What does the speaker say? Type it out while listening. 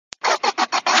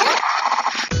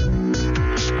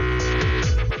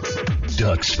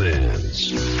Ducks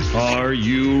fans, are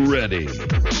you ready?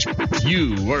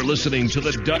 You are listening to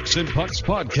the Ducks and Pucks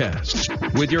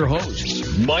podcast with your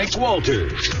hosts, Mike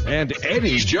Walters and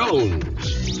Eddie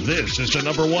Jones. This is the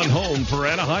number one home for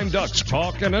Anaheim Ducks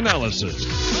talk and analysis.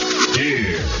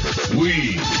 Here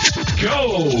we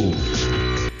go.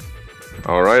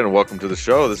 All right, and welcome to the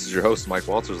show. This is your host, Mike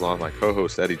Walters, along with my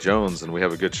co-host, Eddie Jones, and we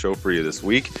have a good show for you this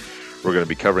week. We're going to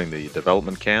be covering the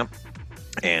development camp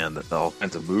and all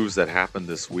kinds of moves that happened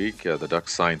this week. The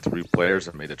Ducks signed 3 players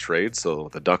and made a trade, so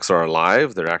the Ducks are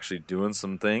alive. They're actually doing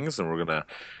some things, and we're going to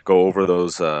go over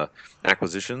those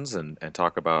acquisitions and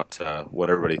talk about what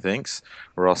everybody thinks.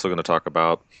 We're also going to talk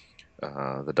about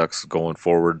the Ducks going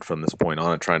forward from this point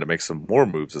on and trying to make some more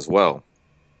moves as well.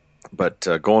 But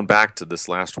going back to this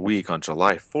last week, on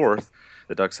July 4th,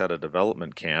 the Ducks had a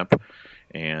development camp,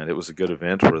 and it was a good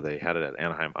event where they had it at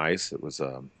Anaheim Ice. It was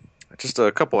just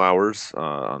a couple hours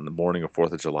on the morning of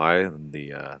 4th of July, and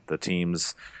the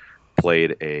teams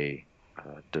played a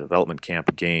development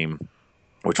camp game,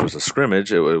 which was a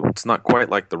scrimmage. It's not quite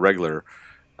like the regular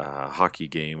hockey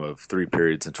game of 3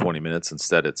 periods and 20 minutes.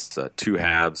 Instead, it's 2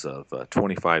 halves of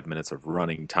 25 minutes of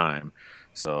running time.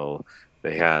 So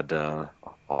they had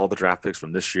all the draft picks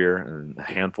from this year and a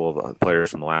handful of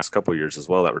players from the last couple of years as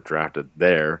well that were drafted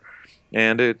there.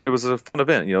 And it was a fun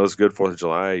event. You know, it was a good 4th of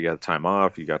July. You got time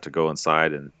off. You got to go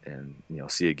inside and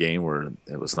see a game where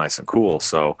it was nice and cool.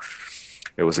 So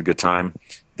it was a good time.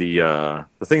 The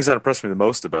things that impressed me the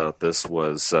most about this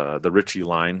was the Ritchie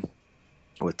line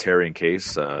with Terry and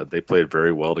Case. They played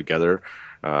very well together.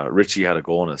 Ritchie had a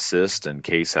goal and assist, and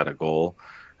Case had a goal.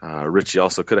 Ritchie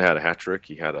also could have had a hat trick.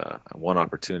 He had one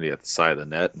opportunity at the side of the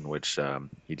net in which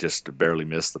he just barely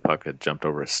missed. The puck had jumped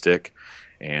over his stick.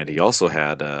 And he also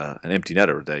had an empty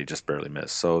netter that he just barely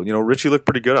missed. So, Ritchie looked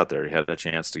pretty good out there. He had a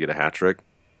chance to get a hat trick.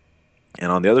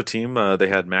 And on the other team, they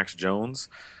had Max Jones,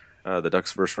 the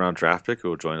Ducks' first-round draft pick, who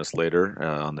will join us later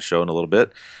on the show in a little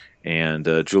bit. And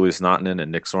Julius Nautanen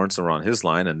and Nick Sorensen were on his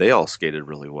line, and they all skated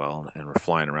really well and were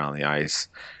flying around the ice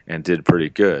and did pretty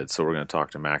good. So we're going to talk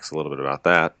to Max a little bit about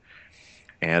that.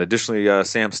 And additionally,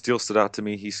 Sam Steele stood out to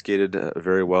me. He skated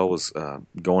very well, was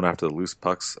going after the loose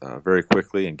pucks very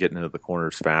quickly and getting into the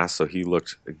corners fast. So he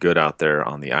looked good out there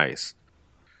on the ice.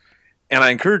 And I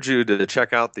encourage you to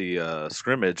check out the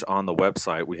scrimmage on the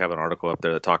website. We have an article up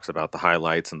there that talks about the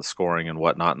highlights and the scoring and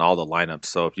whatnot and all the lineups.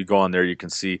 So if you go on there, you can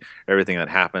see everything that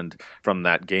happened from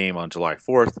that game on July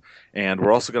 4th. And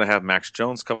we're also going to have Max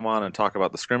Jones come on and talk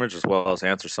about the scrimmage as well as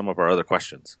answer some of our other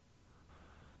questions.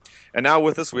 And now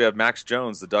with us, we have Max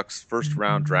Jones, the Ducks'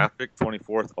 first-round draft pick,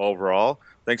 24th overall.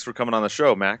 Thanks for coming on the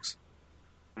show, Max.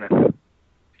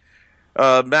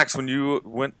 Max, when you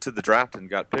went to the draft and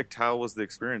got picked, how was the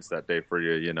experience that day for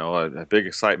you? A big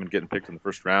excitement getting picked in the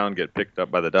first round, get picked up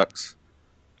by the Ducks.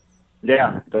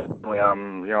 Yeah, definitely.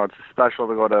 It's special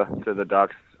to go to the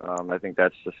Ducks. I think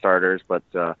that's the starters, but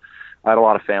I had a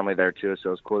lot of family there too, so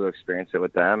it was cool to experience it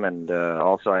with them. And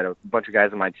also, I had a bunch of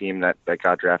guys on my team that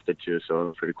got drafted too, so it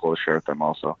was pretty cool to share with them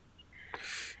also.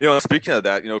 Speaking of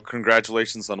that,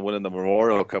 congratulations on winning the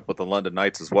Memorial Cup with the London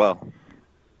Knights as well.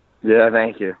 Yeah,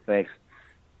 thank you. Thanks.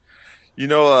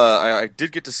 I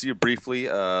did get to see you briefly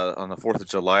on the 4th of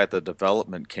July at the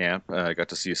development camp. I got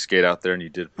to see you skate out there, and you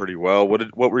did pretty well. What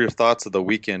were your thoughts of the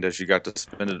weekend as you got to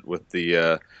spend it with the,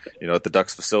 at the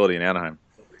Ducks facility in Anaheim?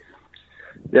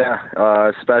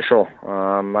 Yeah, special.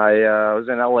 I was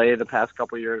in LA the past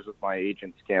couple of years with my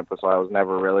agent's campus, so I was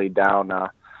never really down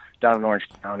in Orange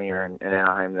County or in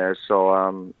Anaheim there.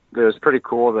 So it was pretty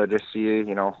cool to just see,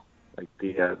 like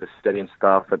the stadium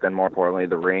stuff, but then more importantly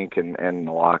the rink and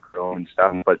the locker room and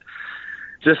stuff. But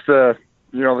just the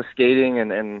skating and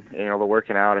the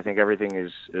working out, I think everything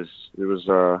it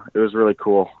was really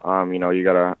cool. You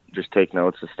gotta just take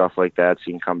notes and stuff like that so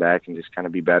you can come back and just kind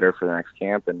of be better for the next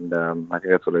camp, and I think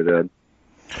that's what I did.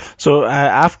 So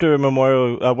after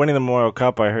winning the Memorial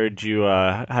Cup, I heard you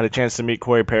had a chance to meet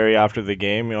Corey Perry after the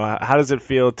game. How does it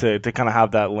feel to kind of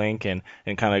have that link and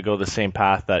kind of go the same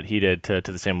path that he did to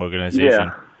the same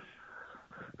organization?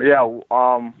 Yeah.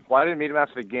 Well, I didn't meet him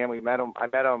after the game. I met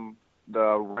him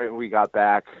right when we got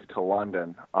back to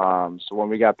London. So when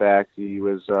we got back, he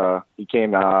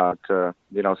came to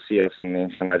see us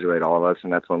and congratulate all of us,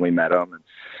 and that's when we met him. And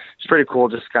it's pretty cool,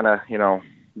 just kind of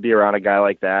be around a guy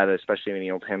like that, especially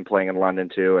him playing in London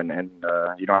too. And I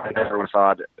never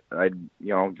thought I'd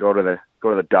go to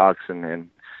the Ducks and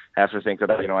have to think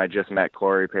that I just met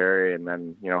Corey Perry, and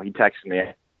then he texted me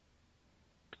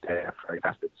day after I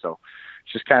got it. So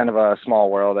it's just kind of a small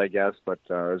world, I guess, but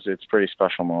it's a pretty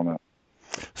special moment.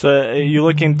 So are you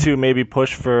looking to maybe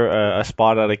push for a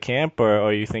spot out of camp,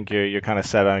 or you think you're kind of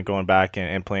set on going back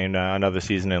and playing another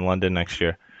season in London next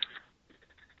year?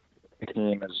 The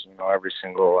team is, every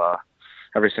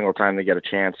single time they get a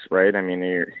chance, right? I mean,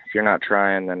 if you're not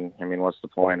trying, then I mean, what's the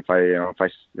point? If I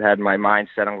had my mind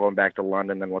set on going back to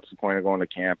London, then what's the point of going to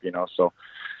camp? So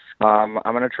I'm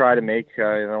going to try to make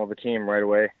the team right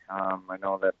away. I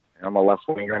know that I'm a left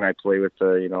winger and I play with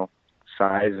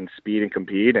size and speed and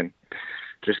compete and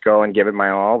just go and give it my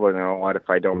all. But you know what? If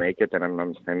I don't make it, then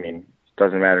it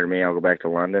doesn't matter to me. I'll go back to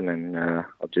London and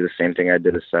I'll do the same thing I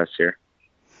did at CES here.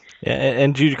 Yeah,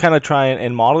 and do you kind of try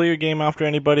and model your game after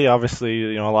anybody?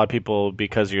 Obviously, a lot of people,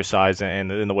 because of your size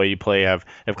and the way you play, have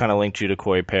kind of linked you to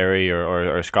Corey Perry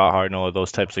or Scott Hartnell or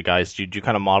those types of guys. Do you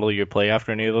kind of model your play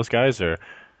after any of those guys, or?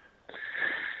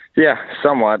 Yeah,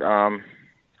 somewhat.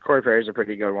 Corey Perry's a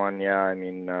pretty good one. Yeah,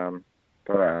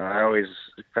 but I always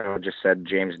kind of just said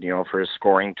James Neal for his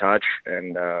scoring touch,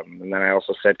 and then I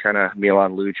also said kind of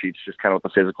Milan Lucic, just kind of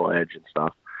with the physical edge and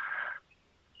stuff.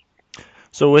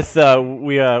 So with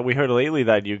we heard lately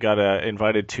that you got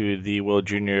invited to the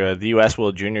the U.S.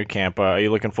 World Junior camp. Are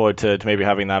you looking forward to maybe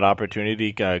having that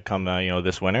opportunity come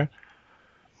this winter?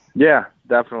 Yeah,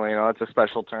 definitely. It's a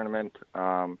special tournament.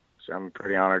 So I'm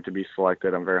pretty honored to be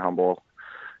selected. I'm very humble,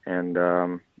 and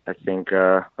I think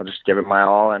I'll just give it my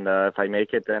all. And if I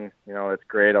make it, then it's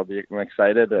great. I'm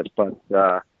excited, but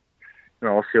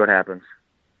we'll see what happens.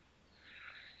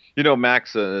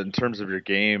 Max, in terms of your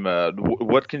game,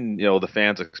 what can the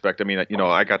fans expect? I mean,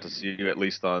 I got to see you at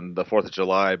least on the 4th of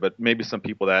July, but maybe some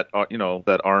people that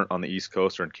that aren't on the East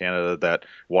Coast or in Canada that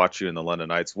watch you in the London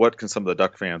Knights. What can some of the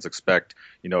Duck fans expect?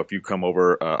 If you come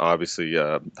over, obviously,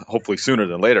 hopefully sooner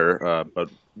than later.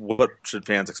 But what should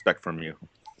fans expect from you?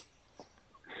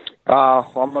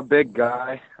 Well, I'm a big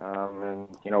guy, and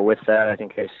with that, I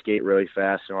think I skate really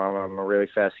fast. So I'm a really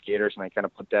fast skater, and I kind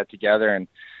of put that together and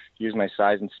use my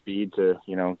size and speed to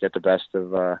get the best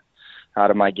of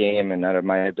out of my game and out of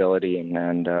my ability,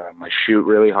 and I shoot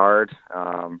really hard,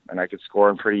 and I could score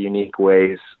in pretty unique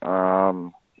ways. I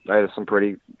had some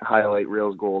pretty highlight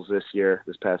reels goals this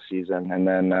past season, and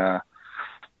then I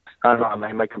don't know,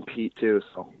 I might compete too.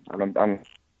 So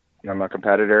I'm a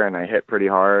competitor, and I hit pretty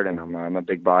hard, and I'm a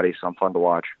big body, so I'm fun to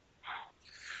watch.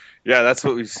 Yeah, that's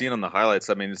what we've seen on the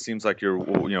highlights. I mean, it seems like you're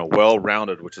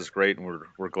well-rounded, which is great, and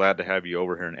we're glad to have you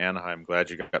over here in Anaheim. Glad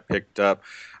you got picked up.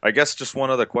 I guess just one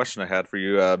other question I had for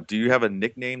you. Do you have a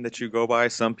nickname that you go by?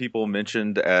 Some people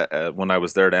mentioned when I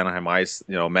was there at Anaheim Ice,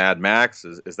 Mad Max.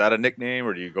 Is that a nickname,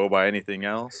 or do you go by anything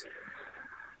else?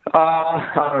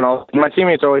 I don't know. My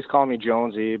teammates always call me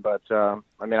Jonesy, but I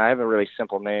have a really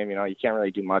simple name. You can't really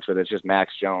do much with it. It's just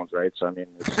Max Jones, right? So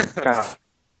it's kind of.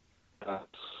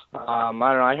 I don't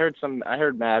know. I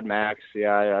heard Mad Max.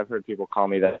 Yeah, I've heard people call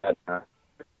me that.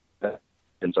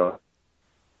 And so,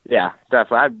 yeah,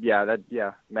 definitely.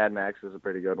 Mad Max is a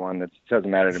pretty good one. It doesn't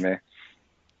matter to me.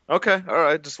 Okay, all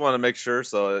right. Just want to make sure.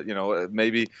 So,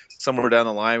 maybe somewhere down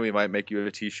the line we might make you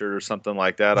a T-shirt or something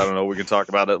like that. I don't know. We can talk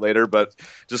about it later, but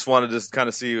just wanted to kind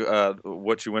of see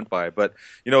what you went by. But,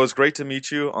 it was great to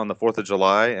meet you on the 4th of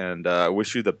July, and I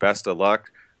wish you the best of luck.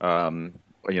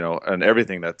 And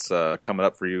everything that's coming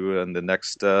up for you in the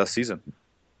next season.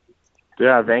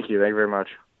 Yeah, thank you. Thank you very much.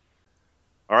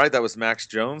 All right, that was Max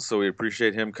Jones, so we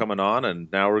appreciate him coming on,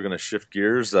 and now we're going to shift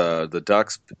gears. The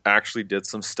Ducks actually did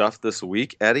some stuff this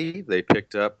week, Eddie. They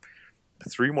picked up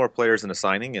 3 more players in a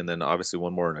signing, and then obviously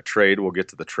 1 more in a trade. We'll get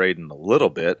to the trade in a little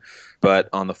bit, but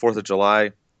on the 4th of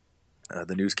July,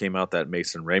 the news came out that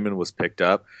Mason Raymond was picked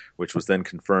up, which was then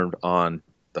confirmed on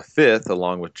the 5th,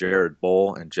 along with Jared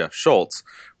Boll and Jeff Schultz.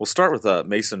 We'll start with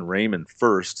Mason Raymond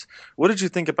first. What did you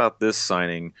think about this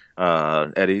signing,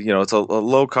 Eddie? It's a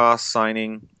low-cost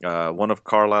signing. One of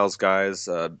Carlisle's guys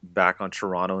back on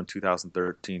Toronto in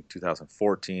 2013,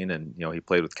 2014, and he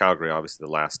played with Calgary obviously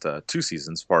the last 2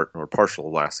 seasons,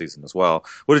 partial last season as well.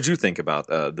 What did you think about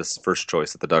this first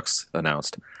choice that the Ducks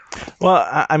announced? Well,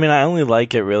 I only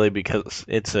like it really because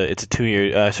it's a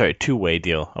 2-way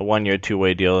deal, a 1-year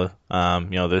 2-way deal.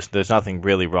 There's nothing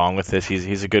really wrong with this.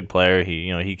 He's a good player.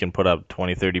 He can put up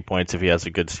 20, 30 points if he has a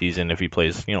good season. If he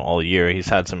plays all year, he's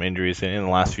had some injuries in the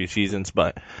last few seasons,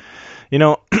 but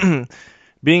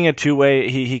being a 2-way,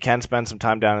 he can spend some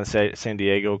time down in San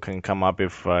Diego. Can come up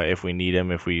if we need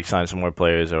him, if we sign some more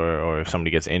players, or if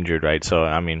somebody gets injured, right? So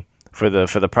for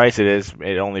the price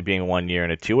it only being 1 year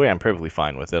and a 2-way, I'm perfectly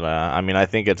fine with it. I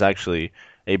think it's actually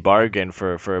a bargain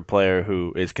for a player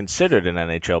who is considered an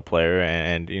NHL player,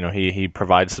 and he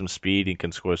provides some speed, he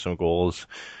can score some goals.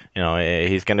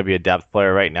 He's going to be a depth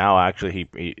player right now. Actually,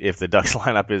 if the Ducks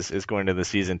lineup is going to the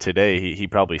season today, he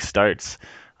probably starts.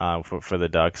 for the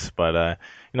Ducks. But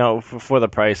for the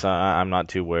price, I'm not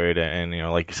too worried. And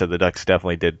like you said, the Ducks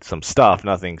definitely did some stuff,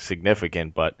 nothing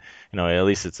significant, but at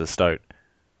least it's a start.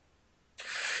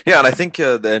 Yeah, and I think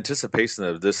the anticipation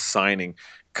of this signing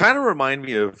kind of remind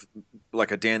me of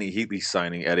like a Danny Heatley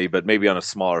signing, Eddie, but maybe on a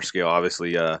smaller scale.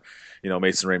 Obviously,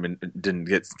 Mason Raymond didn't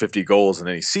get 50 goals in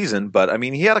any season, but I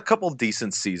mean, he had a couple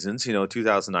decent seasons.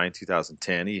 2009,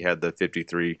 2010, he had the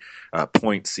 53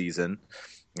 point season.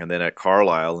 And then at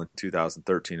Carlisle in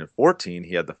 2013 and 14,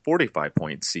 he had the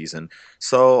 45-point season.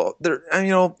 So there,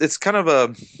 it's kind of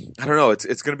I don't know,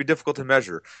 it's going to be difficult to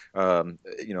measure.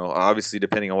 Obviously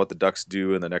depending on what the Ducks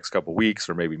do in the next couple weeks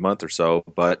or maybe month or so.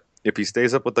 But if he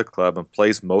stays up with the club and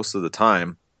plays most of the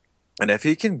time, and if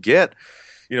he can get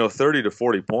 30 to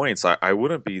 40 points, I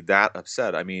wouldn't be that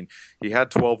upset. I mean, he had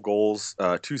 12 goals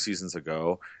 2 seasons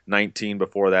ago, 19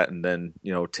 before that, and then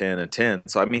 10 and 10.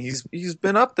 So I mean, he's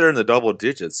been up there in the double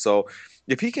digits. So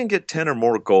if he can get 10 or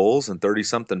more goals and 30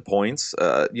 something points,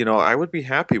 I would be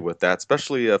happy with that.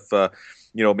 Especially if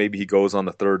maybe he goes on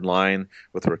the third line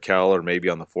with Raquel, or maybe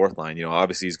on the fourth line.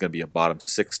 Obviously he's going to be a bottom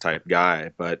six type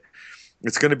guy, but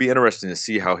it's going to be interesting to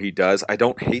see how he does. I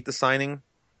don't hate the signing.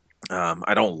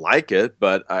 I don't like it,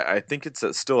 but I think it's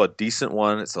still a decent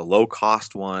one. It's a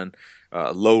low-cost one,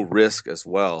 low risk as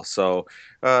well. So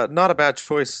not a bad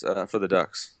choice for the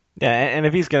Ducks. Yeah, and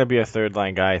if he's going to be a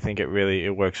third-line guy, I think it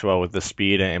works well with the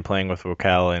speed and playing with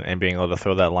Raquel and being able to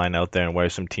throw that line out there and wear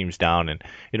some teams down. And,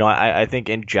 I think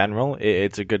in general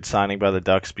it's a good signing by the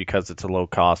Ducks because it's a low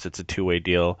cost. It's a two-way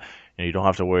deal. You don't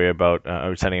have to worry about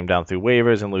sending him down through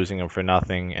waivers and losing him for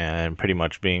nothing and pretty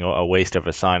much being a waste of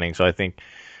a signing. So I think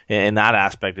in that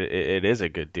aspect, it is a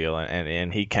good deal,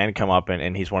 and he can come up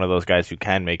and he's one of those guys who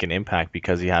can make an impact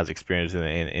because he has experience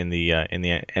in the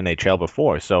NHL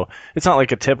before. So it's not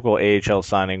like a typical AHL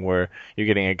signing where you're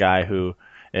getting a guy who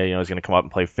is going to come up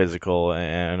and play physical,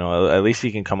 and at least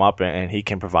he can come up and he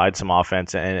can provide some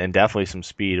offense and definitely some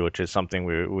speed, which is something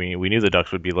we knew the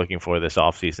Ducks would be looking for this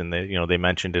offseason. They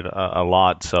mentioned it a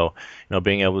lot, so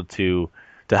being able to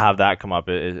have that come up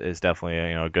is definitely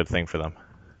a good thing for them.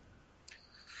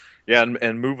 Yeah,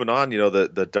 and moving on,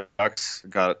 the Ducks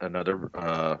got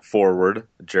another forward,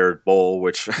 Jared Boll,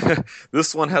 which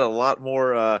this one had a lot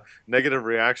more negative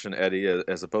reaction, Eddie,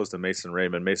 as opposed to Mason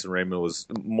Raymond. Mason Raymond was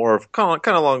more of kind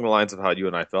of along the lines of how you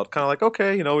and I felt, kind of like,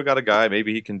 okay, we got a guy,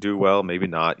 maybe he can do well, maybe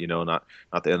not, not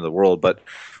the end of the world. But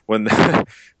when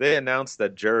they announced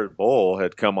that Jared Boll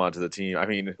had come onto the team, I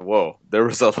mean, whoa, there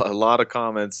was a lot of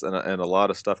comments and a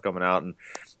lot of stuff coming out. And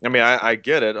I mean, I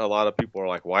get it. A lot of people are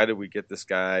like, why did we get this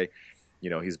guy?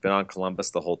 He's been on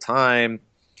Columbus the whole time.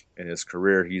 In his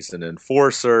career, he's an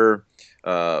enforcer.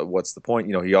 What's the point?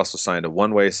 He also signed a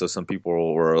one-way, so some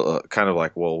people were kind of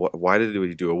like, well, why did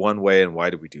we do a one-way and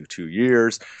why did we do 2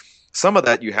 years? Some of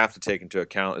that you have to take into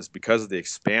account is because of the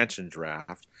expansion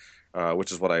draft,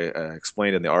 which is what I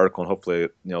explained in the article, and hopefully,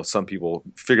 some people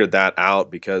figured that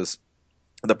out, because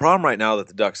the problem right now that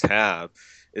the Ducks have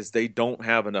is they don't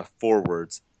have enough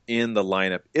forwards in the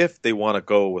lineup if they want to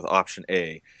go with option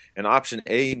A. And option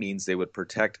A means they would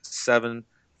protect 7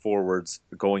 forwards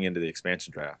going into the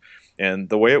expansion draft. And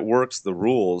the way it works, the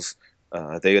rules,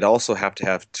 they would also have to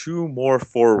have 2 more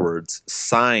forwards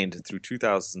signed through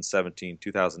 2017,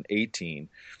 2018.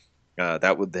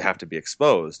 That would have to be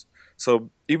exposed. So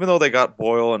even though they got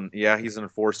Boyle, and yeah, he's an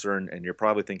enforcer, and you're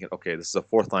probably thinking, okay, this is a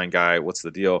fourth-line guy, what's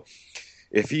the deal?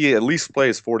 If he at least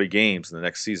plays 40 games in the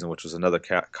next season, which was another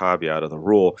caveat of the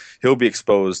rule, he'll be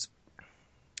exposed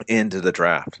into the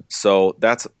draft. So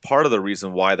that's part of the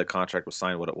reason why the contract was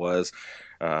signed what it was.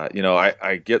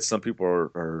 I get some people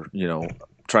are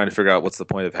trying to figure out what's the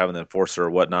point of having an enforcer or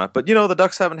whatnot. But, the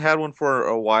Ducks haven't had one for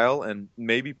a while, and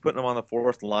maybe putting them on the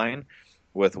fourth line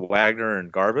with Wagner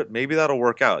and Garbutt, maybe that'll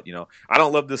work out. I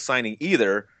don't love this signing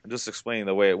either. I'm just explaining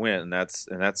the way it went, and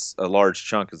that's a large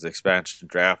chunk of the expansion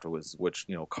draft, which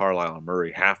Carlisle and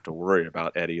Murray have to worry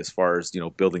about, Eddie, as far as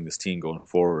building this team going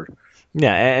forward.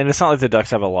 Yeah, and it's not like the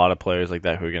Ducks have a lot of players like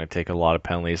that who are going to take a lot of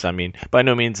penalties. I mean, by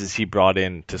no means is he brought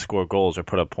in to score goals or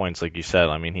put up points, like you said.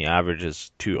 I mean, he averages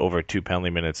over 2 penalty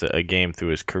minutes a game through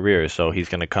his career, so he's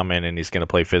going to come in and he's going to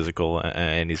play physical,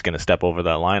 and he's going to step over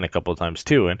that line a couple of times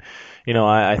too. And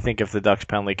I think if the Ducks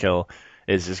penalty kill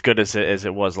is as good as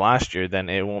it was last year, then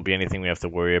it won't be anything we have to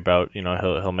worry about.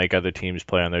 He'll make other teams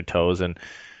play on their toes. And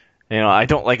I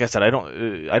don't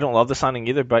love the signing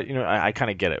either, but I kind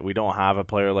of get it. We don't have a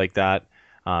player like that.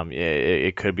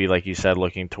 It could be, like you said,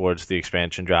 looking towards the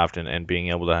expansion draft and being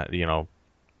able to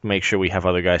make sure we have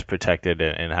other guys protected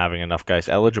and having enough guys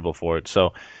eligible for it.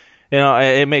 So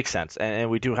It makes sense, and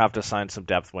we do have to sign some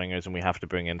depth wingers, and we have to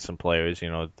bring in some players.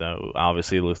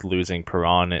 Obviously with losing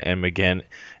Perron and McGinn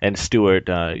and Stewart,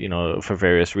 for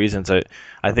various reasons.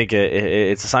 I think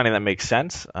it's a signing that makes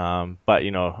sense. But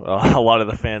a lot of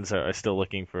the fans are still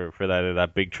looking for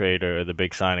that big trade or the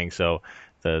big signing. So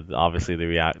obviously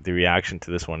the reaction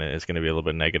to this one is going to be a little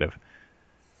bit negative.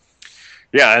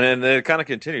 Yeah, and then it kind of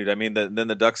continued. I mean, then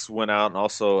the Ducks went out and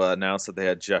also announced that they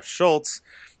had Jeff Schultz.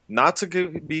 Not to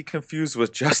be confused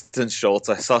with Justin Schultz.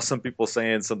 I saw some people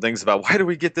saying some things about why do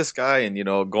we get this guy, and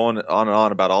going on and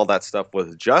on about all that stuff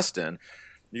with Justin.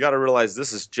 You got to realize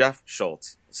this is Jeff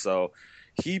Schultz. So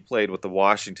he played with the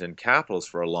Washington Capitals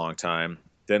for a long time.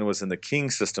 Then was in the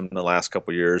Kings system in the last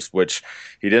couple of years, which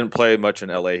he didn't play much in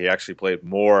LA. He actually played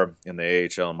more in the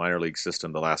AHL minor league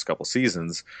system the last couple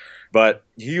seasons. But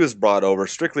he was brought over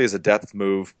strictly as a depth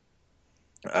move.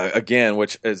 Again,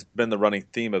 which has been the running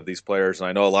theme of these players, and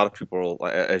I know a lot of people,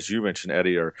 as you mentioned,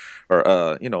 Eddie,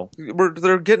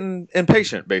 they're getting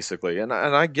impatient, basically, and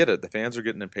I get it. The fans are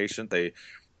getting impatient.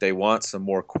 They want some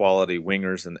more quality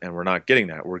wingers, and we're not getting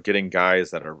that. We're getting guys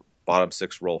that are bottom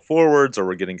six roll forwards, or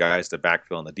we're getting guys to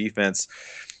backfill on the defense.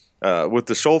 With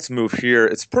the Schultz move here,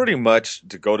 it's pretty much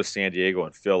to go to San Diego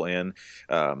and fill in.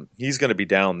 He's going to be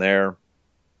down there.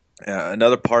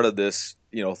 Another part of this,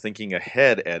 thinking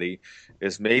ahead, Eddie,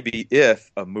 is maybe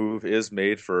if a move is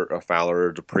made for a Fowler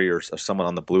or Dupree or someone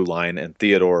on the blue line and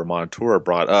Theodore or Montour are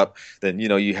brought up, then,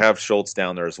 you have Schultz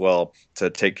down there as well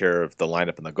to take care of the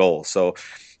lineup and the goal. So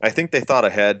I think they thought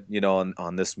ahead,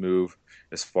 on this move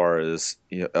as far as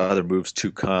other moves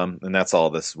to come, and that's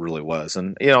all this really was.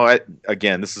 And,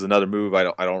 again, this is another move. I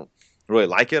don't really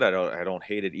like it. I don't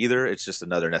hate it either. It's just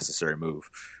another necessary move.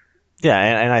 Yeah,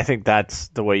 and I think that's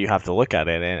the way you have to look at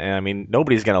it. And I mean,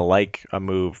 nobody's going to like a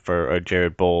move for a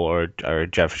Jared Bull or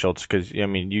Jeff Schultz because,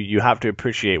 you have to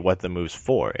appreciate what the move's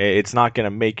for. It's not going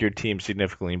to make your team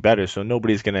significantly better, so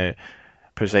nobody's going to,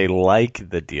 per se, like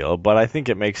the deal. But I think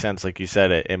it makes sense, like you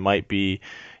said, it might be,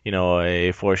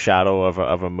 a foreshadow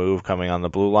of a move coming on the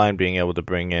blue line, being able to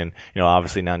bring in,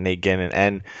 obviously now Nate Gannon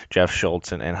and Jeff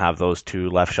Schultz and have those two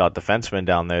left shot defensemen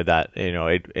down there that,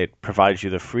 it provides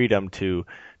you the freedom to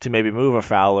maybe move a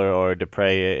Fowler or a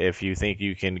Dupree if you think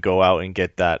you can go out and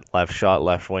get that left shot,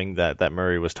 left wing that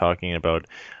Murray was talking about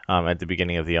at the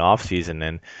beginning of the offseason.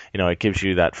 And, it gives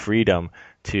you that freedom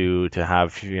to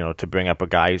have, to bring up a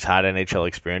guy who's had NHL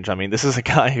experience. I mean, this is a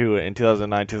guy who in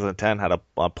 2009, 2010 had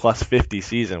a plus 50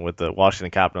 season with the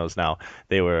Washington Capitals. Now,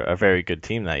 they were a very good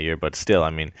team that year, but still, I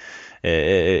mean,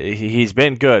 he's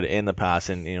been good in the past,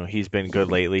 and he's been good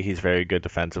lately. He's very good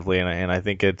defensively, and I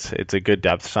think it's a good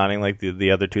depth signing like the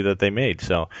other two that they made.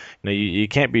 So you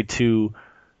can't be too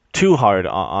hard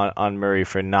on Murray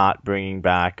for not bringing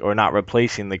back or not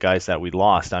replacing the guys that we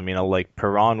lost. I mean, like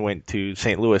Perron went to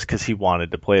St. Louis because he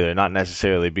wanted to play there, not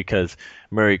necessarily because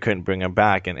Murray couldn't bring him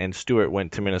back. And Stewart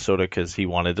went to Minnesota because he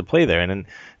wanted to play there. And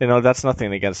that's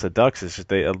nothing against the Ducks. It's just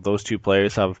those two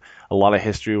players have a lot of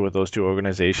history with those two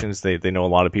organizations. They know a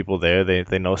lot of people there.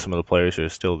 They know some of the players who are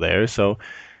still there. So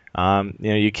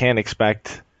you can't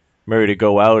expect Murray to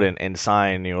go out and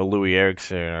sign, Louis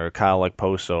Eriksson or Kyle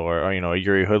Okposo or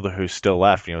Yuri Hudler who's still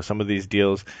left. Some of these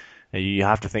deals, you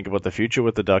have to think about the future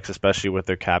with the Ducks, especially with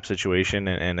their cap situation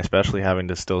and especially having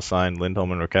to still sign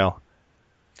Lindholm and Raquel.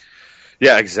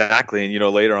 Yeah, exactly.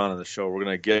 And, later on in the show, we're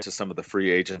going to get to some of the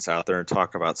free agents out there and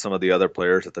talk about some of the other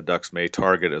players that the Ducks may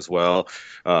target as well.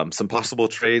 Some possible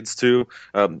trades, too,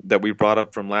 that we brought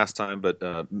up from last time, but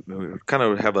we kind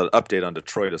of have an update on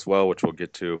Detroit as well, which we'll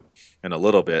get to in a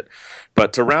little bit.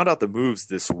 But to round out the moves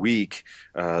this week,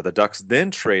 the Ducks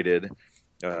then traded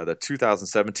the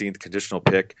 2017 conditional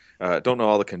pick. Don't know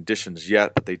all the conditions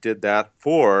yet, but they did that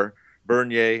for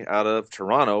Bernier out of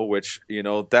Toronto, which,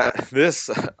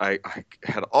 I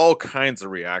had all kinds of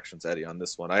reactions, Eddie, on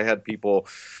this one. I had people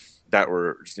that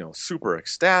were, super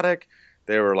ecstatic.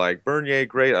 They were like, Bernier,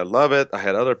 great, I love it. I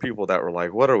had other people that were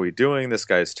like, what are we doing? This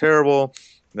guy's terrible.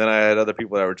 Then I had other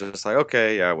people that were just like,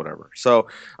 okay, yeah, whatever. So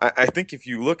I think if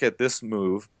you look at this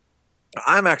move,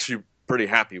 I'm actually pretty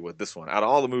happy with this one. Out of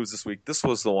all the moves this week, this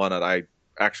was the one that I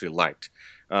actually liked.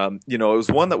 It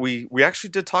was one that we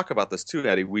actually did talk about this too,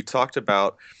 Eddie. We talked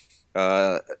about,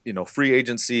 free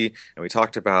agency, and we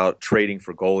talked about trading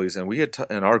for goalies. And we had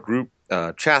in our group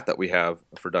chat that we have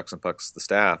for Ducks and Pucks, the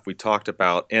staff, we talked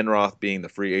about Enroth being the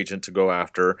free agent to go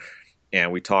after,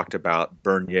 and we talked about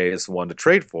Bernier as the one to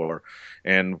trade for.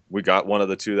 And we got one of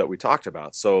the two that we talked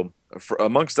about. So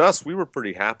amongst us, we were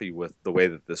pretty happy with the way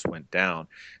that this went down.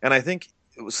 And I think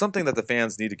it was something that the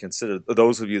fans need to consider.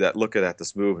 Those of you that look at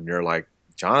this move and you're like,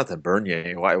 Jonathan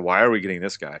Bernier, why are we getting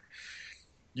this guy?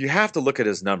 You have to look at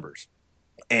his numbers.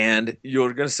 And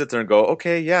you're going to sit there and go,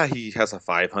 okay, yeah, he has a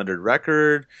 500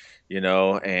 record,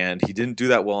 and he didn't do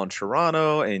that well in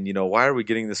Toronto. And, why are we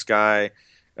getting this guy,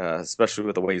 especially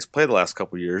with the way he's played the last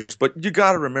couple of years? But you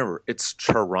got to remember, it's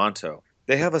Toronto.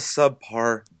 They have a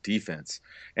subpar defense.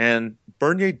 And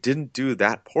Bernier didn't do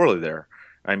that poorly there.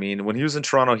 I mean, when he was in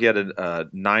Toronto, he had a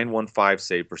 915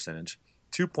 save percentage,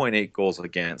 2.8 goals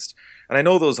against. And I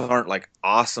know those aren't like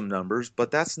awesome numbers,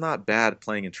 but that's not bad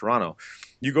playing in Toronto.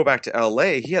 You go back to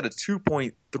LA, he had a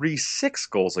 2.36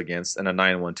 goals against and a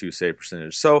 912 save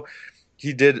percentage. So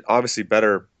he did obviously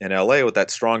better in LA with that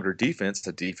stronger defense,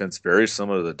 a defense very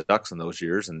similar to the Ducks in those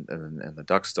years, and the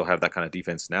Ducks still have that kind of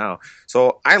defense now.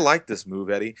 So I like this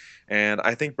move, Eddie, and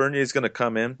I think Bernier is going to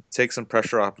come in, take some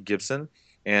pressure off of Gibson,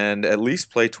 and at least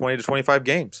play 20 to 25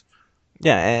 games.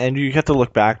 Yeah, and you have to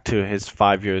look back to his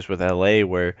 5 years with LA,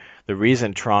 where the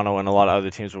reason Toronto and a lot of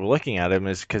other teams were looking at him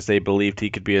is because they believed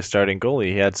he could be a starting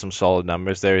goalie. He had some solid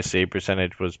numbers there. His save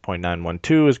percentage was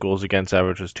 .912. His goals against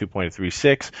average was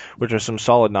 2.36, which are some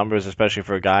solid numbers, especially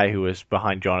for a guy who was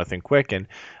behind Jonathan Quick. And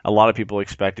a lot of people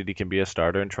expected he can be a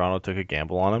starter, and Toronto took a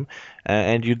gamble on him.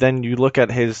 And you look at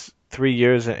his 3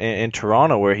 years in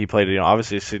Toronto, where he played,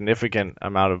 obviously a significant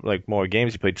amount of more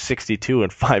games. He played 62 in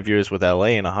 5 years with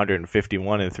LA and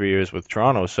 151 in 3 years with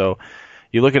Toronto. So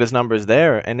you look at his numbers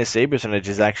there, and his save percentage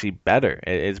is actually better.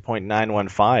 It's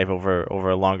 .915 over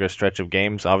a longer stretch of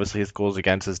games. Obviously, his goals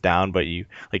against is down, but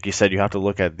like you said, you have to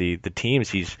look at the teams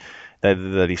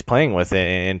that he's playing with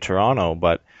in Toronto.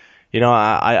 But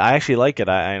I actually like it.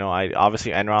 I know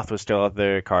obviously Enroth was still out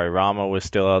there, Kari Rama was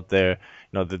still out there.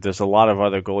 There's a lot of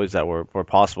other goalies that were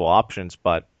possible options,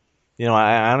 but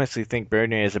I honestly think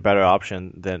Bernier is a better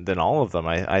option than all of them.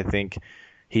 I think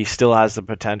he still has the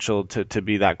potential to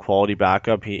be that quality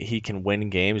backup. He can win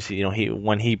games.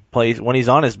 When he's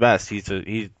on his best,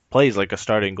 he plays like a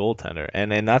starting goaltender,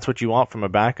 and that's what you want from a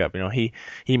backup.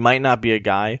 He might not be a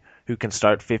guy who can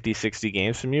start 50, 60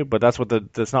 games from you, but that's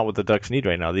not what the Ducks need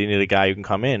right now. They need a guy who can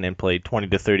come in and play 20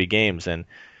 to 30 games. And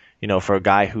for a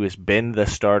guy who has been the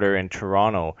starter in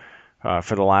Toronto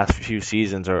for the last few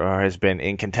seasons, or has been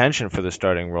in contention for the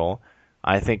starting role,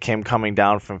 I think him coming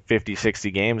down from 50, 60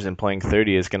 games and playing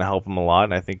 30 is going to help him a lot,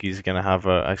 and I think he's going to have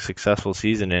a successful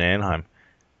season in Anaheim.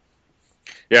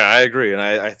 Yeah, I agree, and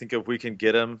I think if we can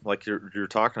get him, like you're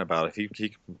talking about, if he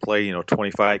can play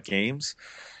 25 games,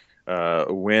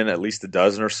 win at least a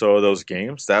dozen or so of those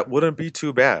games, that wouldn't be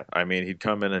too bad. I mean, he'd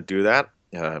come in and do that.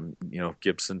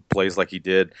 Gibson plays like he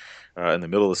did in the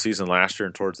middle of the season last year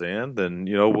and towards the end, then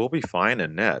we'll be fine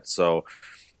in net. So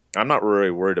I'm not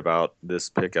really worried about this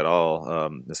pick at all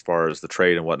as far as the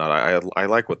trade and whatnot. I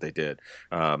like what they did.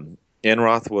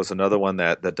 Enroth was another one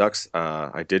that the Ducks,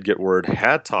 I did get word,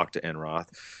 had talked to Enroth.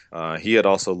 He had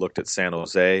also looked at San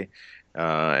Jose,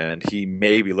 and he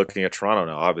may be looking at Toronto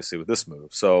now, obviously, with this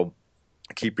move. So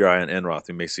keep your eye on Enroth.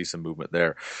 We may see some movement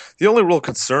there. The only real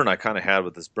concern I kind of had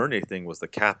with this Bernier thing was the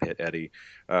cap hit, Eddie.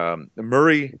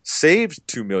 Murray saved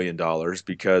 $2 million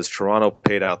because Toronto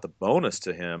paid out the bonus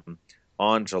to him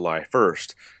on July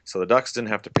 1st. So the Ducks didn't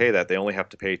have to pay that. They only have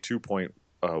to pay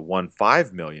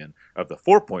 $2.15 million of the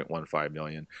 $4.15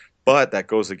 million. But that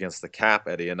goes against the cap,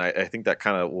 Eddie, and I think that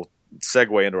kind of will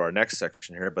segue into our next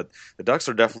section here. But the Ducks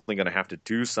are definitely going to have to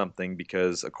do something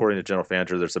because, according to General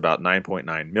Manager, there's about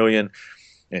 $9.9 million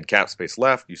in cap space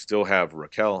left. You still have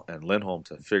Raquel and Lindholm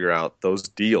to figure out those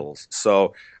deals.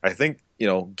 So I think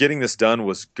getting this done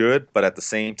was good, but at the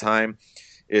same time,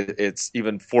 it's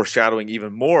even foreshadowing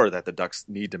even more that the Ducks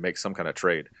need to make some kind of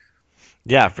trade.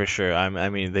 Yeah, for sure. I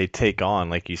mean, they take on,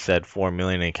 like you said, $4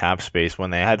 million in cap space. When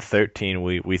they had 13,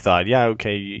 we thought, yeah,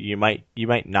 okay, you might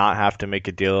not have to make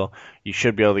a deal. You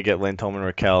should be able to get Lindholm and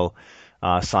Raquel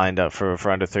signed up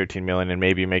for under 13 million and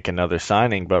maybe make another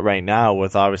signing. But right now,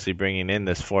 with obviously bringing in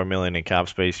this 4 million in cap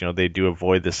space, they do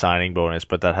avoid the signing bonus,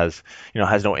 but that has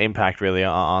no impact really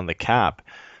on the cap.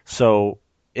 So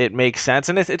it makes sense,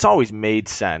 and it's always made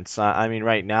sense. I mean,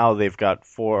 right now they've got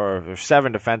 4 or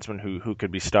 7 defensemen who could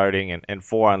be starting, and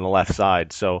 4 on the left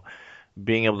side. So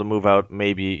being able to move out,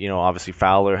 maybe obviously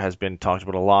Fowler has been talked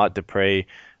about a lot. Dupre,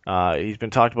 he's been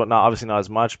talked about, not as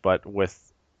much, but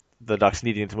with the Ducks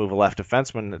needing to move a left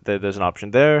defenseman, there's an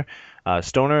option there.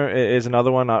 Stoner is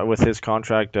another one with his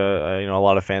contract. A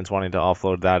lot of fans wanting to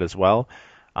offload that as well.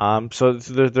 So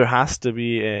there has to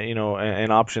be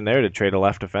an option there to trade a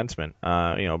left defenseman.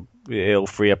 It'll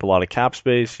free up a lot of cap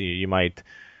space. You might,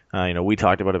 we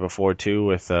talked about it before too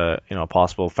with a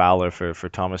possible Fowler for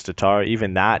Thomas Tatar.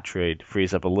 Even that trade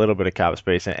frees up a little bit of cap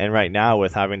space. And right now,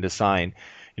 with having to sign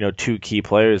 2 key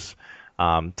players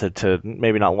to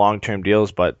maybe not long-term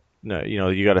deals, but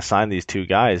you got to sign these 2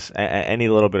 guys. Any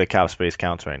little bit of cap space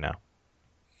counts right now.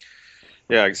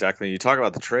 Yeah, exactly. You talk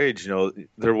about the trades,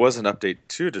 there was an update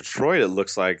to Detroit. It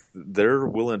looks like they're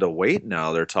willing to wait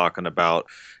now. They're talking about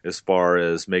as far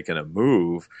as making a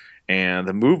move, and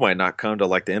the move might not come to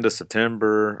like the end of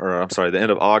September, or I'm sorry, the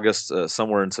end of August,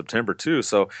 somewhere in September too.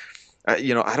 So I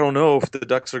don't know if the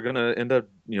Ducks are going to end up,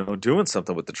 doing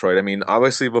something with Detroit. I mean,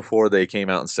 obviously before they came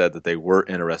out and said that they were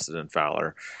interested in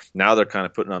Fowler, now they're kind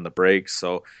of putting on the brakes.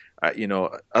 So,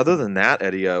 other than that,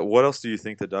 Eddie, what else do you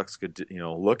think the Ducks could,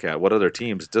 look at? What other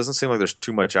teams? It doesn't seem like there's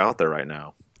too much out there right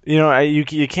now.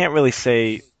 You can't really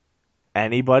say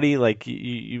anybody. Like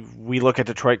we look at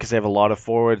Detroit because they have a lot of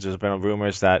forwards. There's been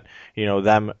rumors that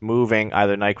them moving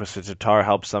either Nyquist or Tatar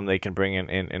helps them. They can bring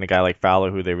in a guy like Fowler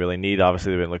who they really need.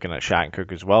 Obviously, they've been looking at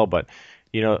Shattenkirk as well, but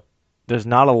you know, there's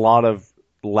not a lot of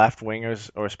left wingers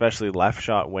or especially left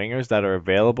shot wingers that are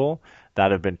available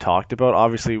that have been talked about.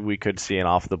 Obviously, we could see an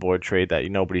off the board trade that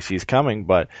nobody sees coming,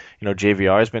 but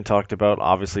JVR has been talked about.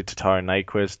 Obviously, Tatar and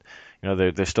Nyquist.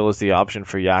 There still is the option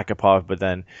for Yakupov, but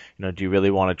then, do you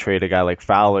really want to trade a guy like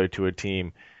Fowler to a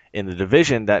team in the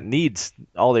division that needs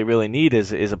all they really need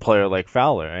is a player like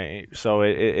Fowler, right? So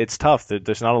it's tough.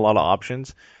 There's not a lot of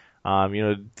options.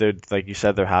 Like you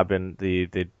said, there have been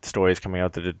the stories coming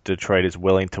out that Detroit is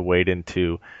willing to wade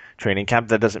into training camp.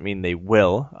 That doesn't mean they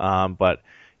will, but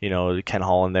Ken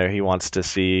Holland there, he wants to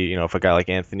see, if a guy like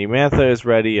Anthony Mantha is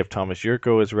ready, if Thomas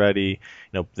Jurko is ready.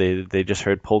 They just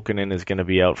heard Pulkkinen is going to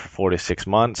be out for 4 to 6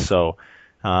 months. So,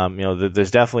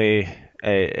 there's definitely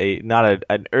not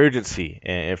an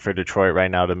urgency for Detroit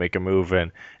right now to make a move,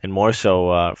 and more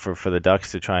so for the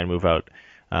Ducks to try and move out,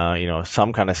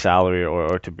 some kind of salary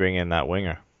or to bring in that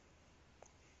winger.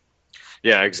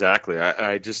 Yeah, exactly.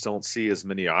 I just don't see as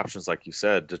many options, like you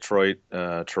said. Detroit,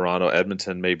 Toronto,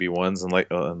 Edmonton may be ones, and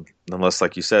unless,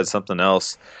 like you said, something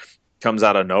else comes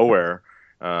out of nowhere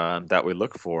that we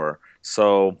look for.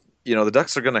 So, the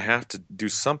Ducks are going to have to do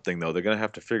something, though. They're going to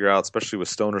have to figure out, especially with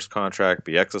Stoner's contract,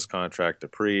 BX's contract,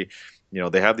 Dupree.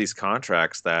 They have these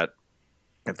contracts that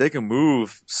if they can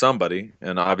move somebody,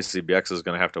 and obviously BX is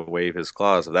going to have to waive his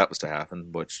clause if that was to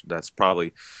happen, which that's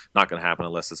probably not going to happen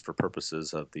unless it's for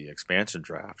purposes of the expansion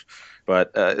draft.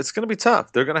 But it's going to be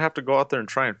tough. They're going to have to go out there and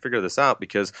try and figure this out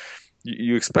because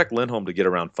you expect Lindholm to get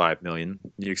around $5 million.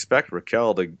 You expect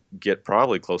Rakell to get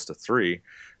probably close to $3 million.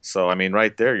 So, I mean,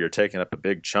 right there, you're taking up a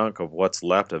big chunk of what's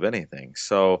left of anything.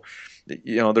 So,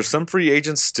 there's some free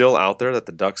agents still out there that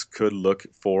the Ducks could look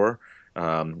for.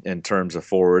 In terms of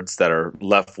forwards that are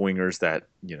left wingers that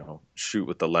shoot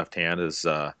with the left hand, as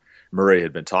Murray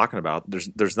had been talking about.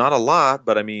 There's not a lot,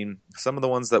 but I mean some of the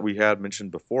ones that we had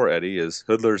mentioned before, Eddie, is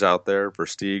Hoodler's out there,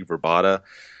 Versteeg, Verbata.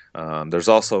 There's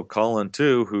also Cullen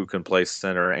too, who can play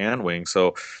center and wing,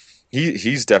 so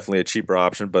he's definitely a cheaper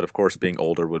option. But of course, being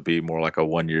older would be more like a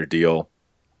 1-year deal.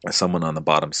 Someone on the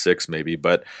bottom 6 maybe,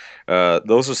 but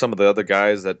those are some of the other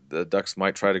guys that the Ducks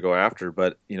might try to go after.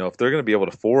 But if they're going to be able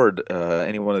to forward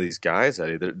any one of these guys,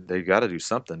 they got to do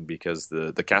something because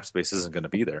the cap space isn't going to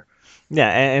be there. Yeah,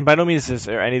 and by no means is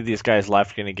there any of these guys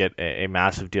left going to get a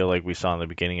massive deal like we saw in the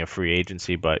beginning of free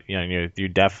agency. But you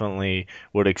definitely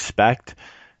would expect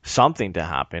something to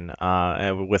happen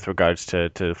with regards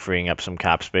to freeing up some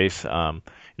cap space.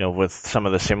 With some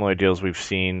of the similar deals we've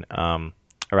seen.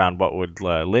 Around what would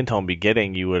Lindholm be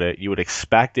getting, you would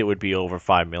expect it would be over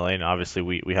 $5 million. Obviously,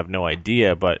 we have no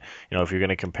idea, but if you're going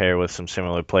to compare with some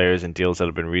similar players and deals that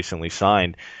have been recently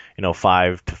signed,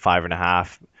 5 to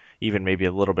 5.5, even maybe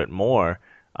a little bit more,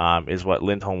 is what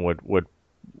Lindholm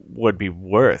would be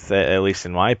worth, at least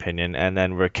in my opinion. And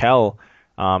then Rakell,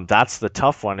 that's the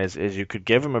tough one. Is you could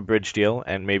give him a bridge deal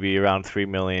and maybe around $3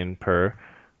 million per,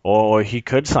 or he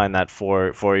could sign that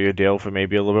 4-year deal for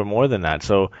maybe a little bit more than that.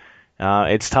 So.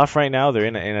 It's tough right now. They're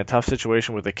in a tough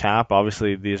situation with the cap.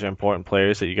 Obviously, these are important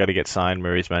players that you got to get signed.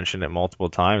 Murray's mentioned it multiple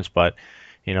times, but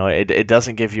it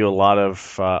doesn't give you a lot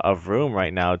of room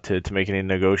right now to make any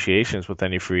negotiations with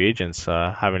any free agents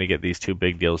having to get these 2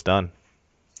 big deals done.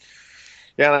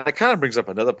 Yeah, and that kind of brings up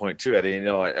another point too, Eddie.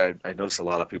 I notice a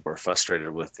lot of people are frustrated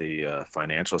with the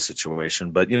financial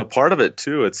situation, but part of it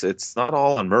too, it's not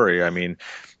all on Murray. I mean,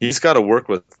 he's got to work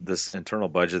with this internal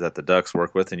budget that the Ducks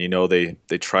work with, and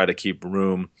they try to keep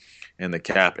room in the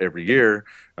cap every year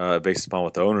based upon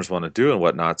what the owners want to do and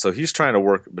whatnot. So he's trying to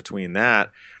work between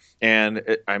that.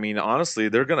 And I mean, honestly,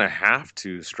 they're going to have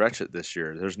to stretch it this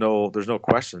year. There's no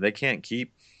question. They can't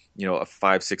keep a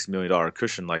 $5-6 million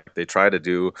cushion like they try to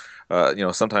do,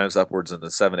 sometimes upwards in the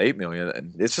 $7-8 million,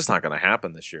 and it's just not going to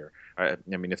happen this year. I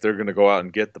mean, if they're going to go out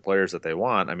and get the players that they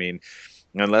want, I mean,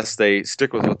 unless they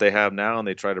stick with what they have now and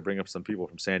they try to bring up some people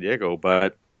from San Diego,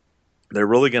 but they're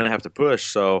really going to have to push.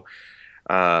 So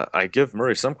I give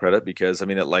Murray some credit because, I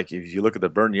mean, like if you look at the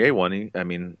Bernier one,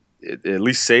 it at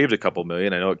least saved a couple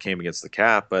million. I know it came against the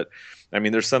cap, but I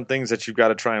mean, there's some things that you've got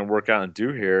to try and work out and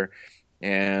do here.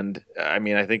 And I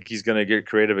mean, I think he's going to get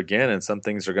creative again, and some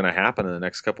things are going to happen in the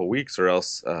next couple of weeks, or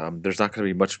else there's not going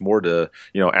to be much more to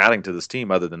adding to this team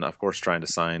other than, of course, trying to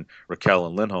sign Raquel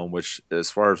and Lindholm, which,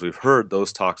 as far as we've heard,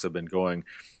 those talks have been going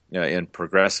and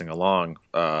progressing along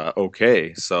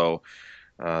okay. So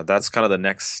that's kind of the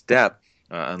next step,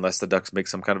 unless the Ducks make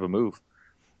some kind of a move.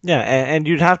 Yeah, and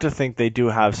you'd have to think they do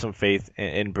have some faith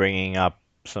in bringing up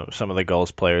some of the Gulls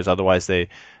players. Otherwise, they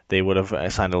would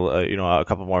have signed a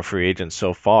couple more free agents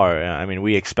so far. I mean,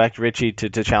 we expect Richie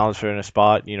to challenge for a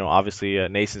spot. Obviously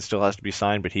Nason still has to be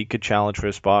signed, but he could challenge for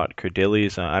a spot.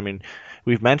 Cardillis. I mean,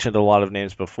 we've mentioned a lot of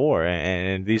names before,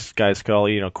 and these guys call.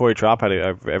 Corey Trop had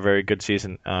a very good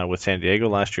season with San Diego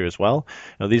last year as well.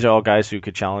 These are all guys who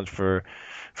could challenge for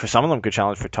some of them could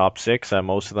challenge for top six,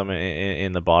 most of them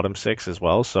in the bottom six as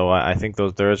well. So I think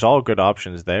there's all good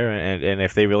options there, and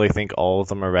if they really think all of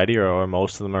them are ready or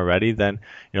most of them are ready, then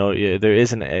there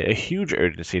isn't a huge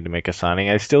urgency to make a signing.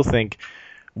 I still think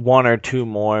one or two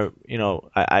more.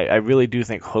 I really do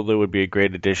think Hoodler would be a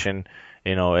great addition.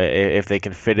 If they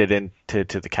can fit it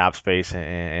into the cap space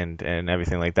and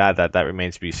everything like that, that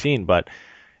remains to be seen. But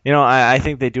I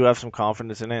think they do have some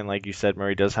confidence in it, and like you said,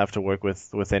 Murray does have to work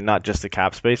within not just the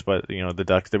cap space, but the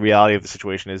Ducks. The reality of the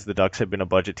situation is the Ducks have been a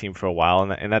budget team for a while,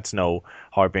 and that's no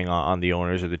harping on the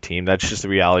owners of the team. That's just the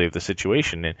reality of the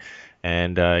situation,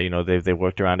 and they've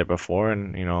worked around it before,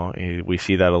 and we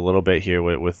see that a little bit here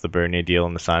with the Bernier deal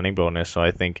and the signing bonus. So I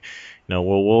think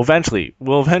we'll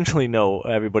eventually know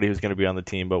everybody who's going to be on the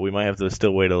team, but we might have to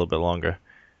still wait a little bit longer.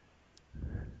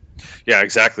 Yeah,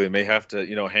 exactly. It may have to,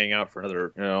 hang out for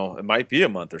another, it might be a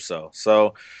month or so.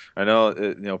 So I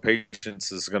know,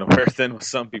 patience is going to wear thin with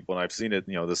some people, and I've seen it,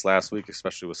 this last week,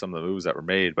 especially with some of the moves that were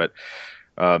made. But,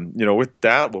 with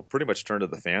that, we'll pretty much turn to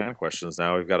the fan questions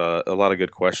now. We've got a lot of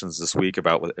good questions this week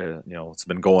about what, what's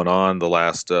been going on the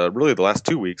last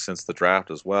 2 weeks since the draft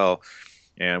as well.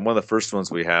 And one of the first ones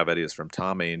we have, Eddie, is from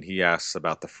Tommy, and he asks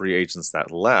about the free agents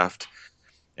that left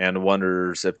and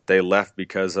wonders if they left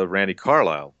because of Randy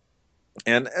Carlyle.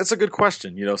 And it's a good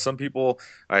question. Some people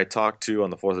I talked to on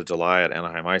the 4th of July at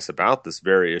Anaheim Ice about this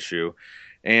very issue,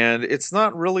 and it's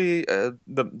not really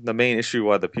the main issue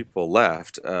why the people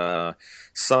left.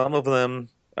 Some of them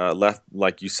left,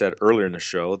 like you said earlier in the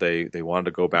show, they wanted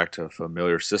to go back to a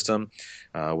familiar system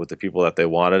with the people that they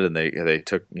wanted, and they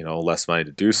took less money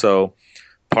to do so.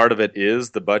 Part of it is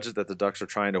the budget that the Ducks are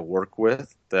trying to work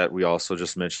with that we also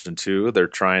just mentioned too. They're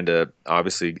trying to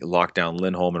obviously lock down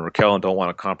Lindholm and Raquel and don't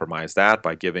want to compromise that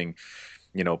by giving,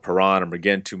 Perron and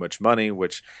McGinn too much money,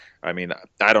 which, I mean,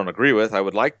 I don't agree with. I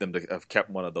would like them to have kept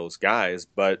one of those guys,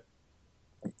 but,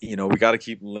 we got to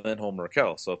keep Lindholm and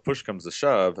Raquel. So if push comes to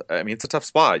shove, I mean, it's a tough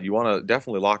spot. You want to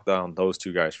definitely lock down those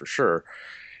two guys for sure.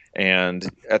 And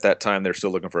at that time, they're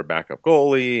still looking for a backup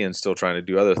goalie and still trying to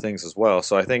do other things as well.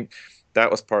 So I think that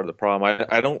was part of the problem.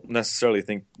 I don't necessarily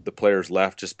think the players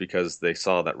left just because they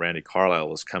saw that Randy Carlyle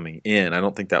was coming in. I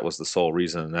don't think that was the sole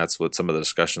reason. And that's what some of the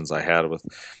discussions I had with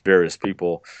various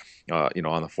people, on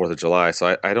the 4th of July.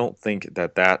 So I don't think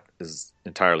that is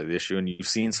entirely the issue. And you've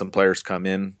seen some players come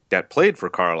in that played for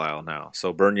Carlyle now.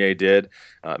 So Bernier did,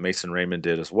 Mason Raymond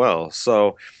did as well.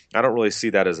 So I don't really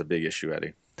see that as a big issue,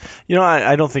 Eddie.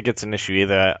 I don't think it's an issue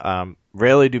either.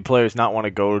 Rarely do players not want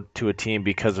to go to a team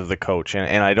because of the coach,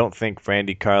 and I don't think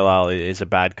Randy Carlyle is a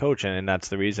bad coach, and that's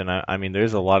the reason. I mean,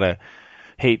 there's a lot of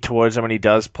hate towards him, and he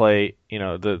does play.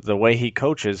 The way he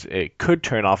coaches, it could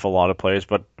turn off a lot of players,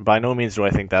 but by no means do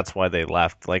I think that's why they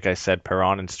left. Like I said,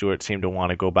 Perron and Stewart seem to want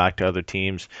to go back to other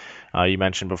teams. You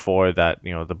mentioned before that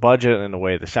the budget and the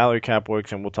way the salary cap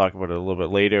works, and we'll talk about it a little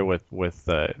bit later with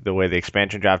the way the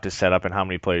expansion draft is set up and how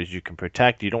many players you can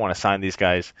protect. You don't want to sign these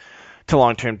guys to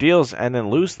long-term deals and then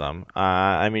lose them.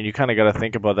 I mean, you kind of got to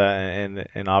think about that,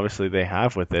 and obviously they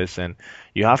have with this, and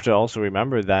you have to also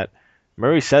remember that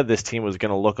Murray said this team was going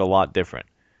to look a lot different,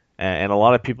 and a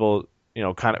lot of people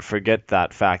kind of forget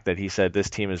that fact that he said this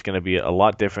team is going to be a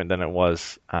lot different than it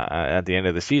was at the end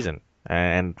of the season.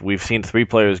 And we've seen 3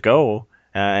 players go,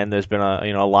 and there's been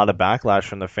a lot of backlash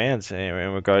from the fans in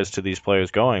regards to these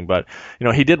players going. But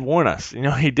he did warn us.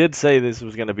 He did say this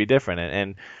was going to be different,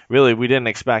 and really we didn't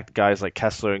expect guys like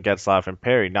Kessler and Getzlaf and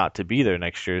Perry not to be there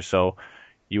next year. So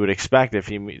you would expect if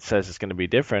he says it's going to be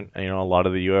different, a lot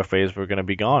of the UFAs were going to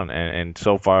be gone, and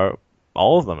so far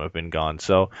all of them have been gone.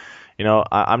 So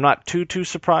I'm not too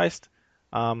surprised.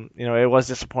 It was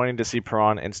disappointing to see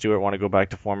Perron and Stewart want to go back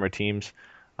to former teams.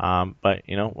 But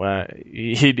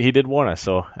he did warn us,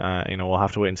 so we'll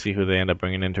have to wait and see who they end up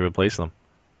bringing in to replace them.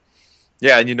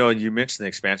 Yeah, and you mentioned the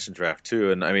expansion draft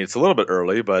too, and I mean it's a little bit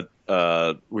early, but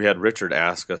we had Richard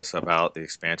ask us about the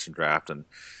expansion draft and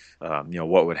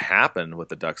what would happen with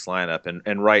the Ducks lineup,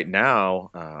 and right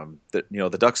now,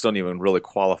 the Ducks don't even really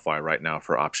qualify right now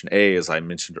for option A, as I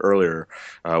mentioned earlier,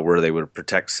 where they would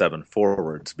protect 7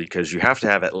 forwards, because you have to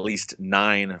have at least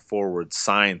 9 forwards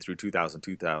signed through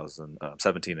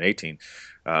 2017 and 18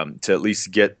 to at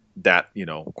least get that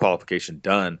qualification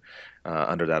done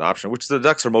under that option, which the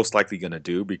Ducks are most likely going to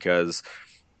do because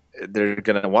they're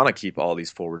going to want to keep all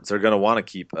these forwards. They're going to want to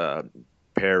keep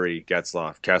Perry,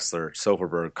 Getzlaf, Kessler,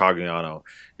 Silfverberg, Cogliano,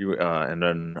 and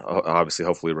then obviously,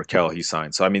 hopefully, Raquel, he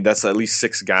signed. So, I mean, that's at least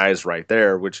 6 guys right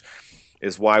there, which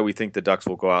is why we think the Ducks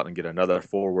will go out and get another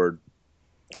forward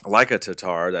like a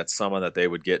Tatar. That's someone that they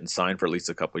would get and sign for at least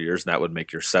a couple of years, and that would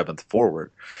make your 7th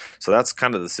forward. So that's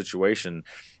kind of the situation,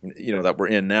 that we're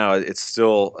in now. It's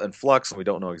still in flux, and we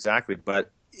don't know exactly.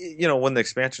 But, when the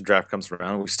expansion draft comes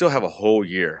around, we still have a whole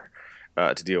year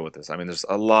to deal with this. I mean, there's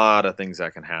a lot of things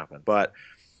that can happen. But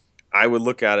I would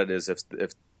look at it as if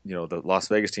the Las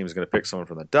Vegas team is going to pick someone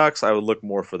from the Ducks, I would look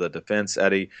more for the defense,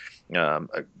 Eddie.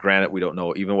 Granted, we don't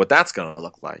know even what that's going to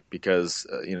look like because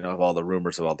of all the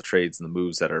rumors of all the trades and the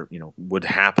moves that are would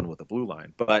happen with the blue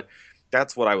line. But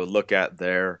that's what I would look at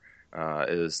there.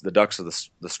 Is the Ducks are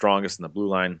the strongest in the blue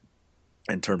line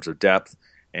in terms of depth,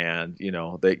 and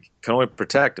they can only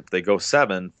protect, if they go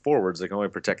 7 forwards, they can only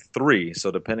protect 3.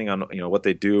 So depending on what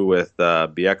they do with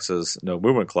Bieksa's no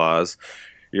movement clause,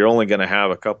 you're only going to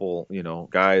have a couple,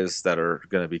 guys that are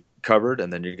going to be covered,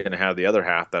 and then you're going to have the other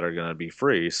half that are going to be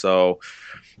free. So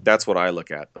that's what I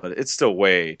look at, but it's still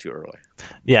way too early.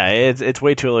 Yeah, it's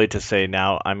way too early to say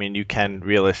now. I mean, you can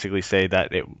realistically say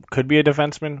that it could be a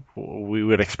defenseman. We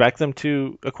would expect them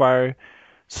to acquire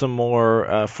some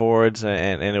more forwards,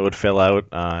 and it would fill out.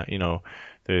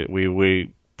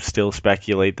 We still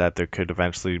speculate that there could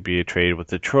eventually be a trade with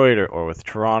Detroit or with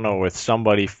Toronto or with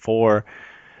somebody for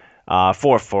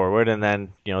forward, and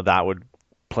then that would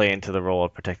play into the role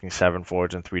of protecting 7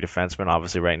 forwards and 3 defensemen.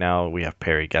 Obviously, right now we have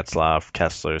Perry, Getzlaf,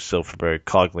 Kessler, Silfverberg,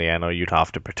 Cogliano. You'd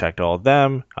have to protect all of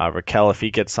them. Raquel, if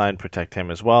he gets signed, protect him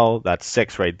as well. That's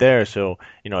 6 right there. So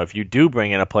if you do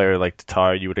bring in a player like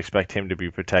Tatar, you would expect him to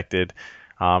be protected.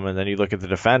 And then you look at the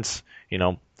defense.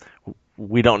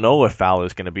 We don't know if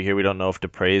Fowler's going to be here. We don't know if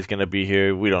Dupre is going to be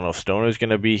here. We don't know if Stoner's going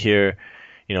to be here.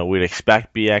 We'd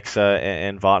expect Bieksa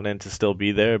and Vatanen to still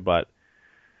be there, but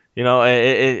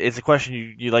it's a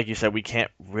question you like you said, we can't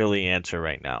really answer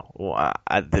right now. Well,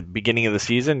 at the beginning of the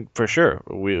season, for sure,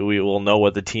 we will know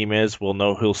what the team is. We'll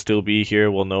know who'll still be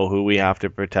here. We'll know who we have to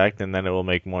protect, and then it will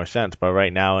make more sense. But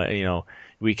right now,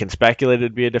 we can speculate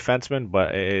it'd be a defenseman,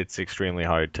 but it's extremely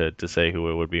hard to say who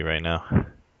it would be right now.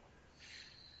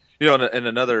 And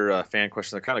another fan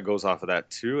question that kind of goes off of that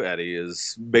too, Eddie,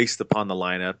 is based upon the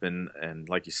lineup, and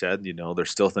like you said, there's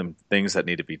still some things that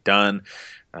need to be done.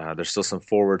 There's still some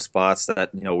forward spots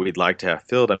that we'd like to have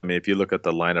filled. I mean, if you look at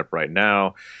the lineup right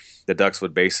now, the Ducks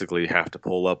would basically have to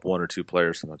pull up 1 or 2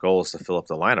 players from the goals to fill up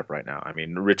the lineup right now. I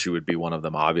mean, Richie would be one of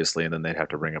them, obviously, and then they'd have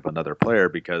to bring up another player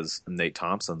because Nate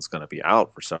Thompson's going to be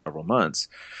out for several months.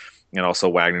 And also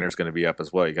Wagner's going to be up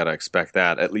as well. You got to expect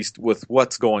that, at least with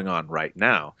what's going on right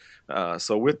now.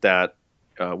 So with that,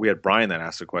 we had Brian that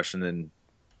asked a question, and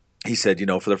he said,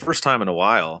 for the first time in a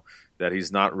while, that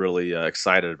he's not really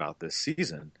excited about this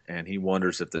season, and he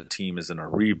wonders if the team is in a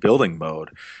rebuilding mode.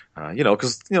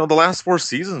 Because the last 4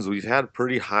 seasons we've had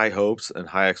pretty high hopes and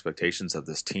high expectations of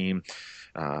this team.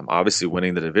 Obviously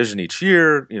winning the division each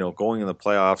year, going in the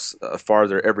playoffs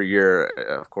farther every year,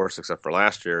 of course, except for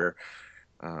last year.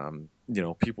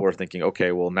 People are thinking,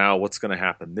 okay, well, now what's going to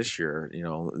happen this year?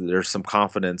 There's some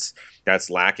confidence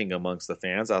that's lacking amongst the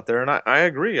fans out there. And I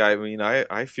agree. I mean,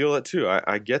 I feel it too.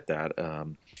 I get that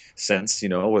sense,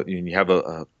 when you have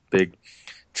a big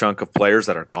chunk of players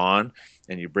that are gone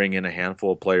and you bring in a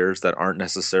handful of players that aren't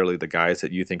necessarily the guys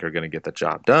that you think are going to get the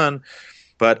job done.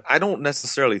 But I don't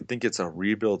necessarily think it's a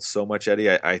rebuild so much, Eddie.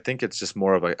 I think it's just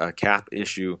more of a cap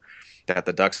issue that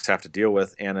the Ducks have to deal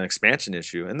with, and an expansion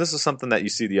issue. And this is something that you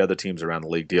see the other teams around the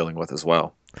league dealing with as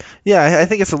well. Yeah, I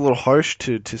think it's a little harsh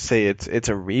to say it's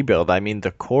a rebuild. I mean,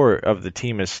 the core of the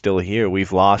team is still here.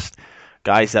 We've lost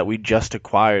guys that we just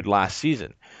acquired last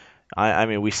season. I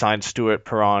mean, we signed Stewart,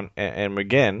 Perron, and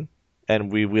McGinn, and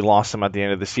we lost them at the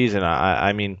end of the season.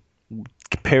 I mean,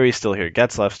 Perry's still here,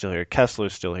 Getzlaf's still here,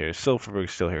 Kessler's still here,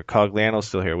 Silfverberg's still here, Cogliano's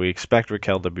still here. We expect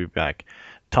Raquel to be back.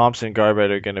 Thompson,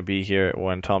 Garbett are going to be here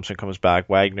when Thompson comes back.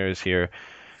 Wagner is here.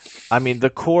 I mean, the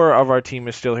core of our team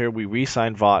is still here. We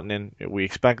re-signed Vatanen. We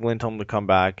expect Lindholm to come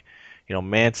back.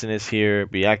 Manson is here.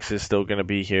 BX is still going to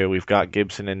be here. We've got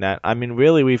Gibson in that. I mean,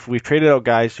 really, we've traded out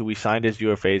guys who we signed as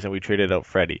UFAs, and we traded out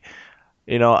Freddie.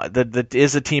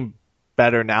 Is the team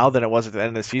better now than it was at the end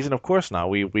of the season? Of course not.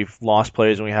 We've lost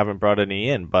players and we haven't brought any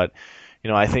in. But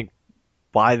I think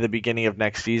by the beginning of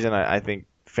next season, I think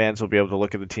fans will be able to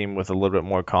look at the team with a little bit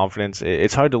more confidence.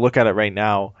 It's hard to look at it right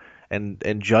now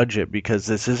and judge it because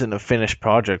this isn't a finished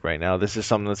project right now. This is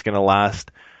something that's going to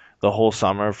last the whole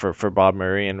summer for Bob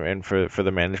Murray and for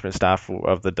the management staff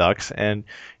of the Ducks. And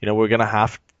we're going to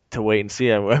have to wait and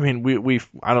see. I mean, we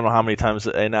I don't know how many times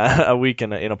in a week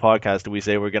in a podcast do we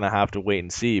say we're going to have to wait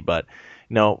and see. But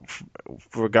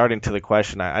regarding to the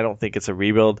question, I don't think it's a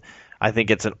rebuild. I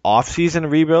think it's an off-season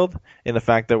rebuild in the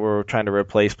fact that we're trying to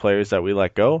replace players that we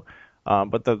let go.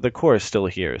 But the core is still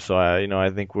here, so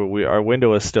I think our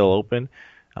window is still open,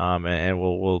 and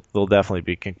we'll definitely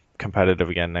be competitive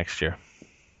again next year.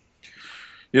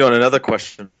 And another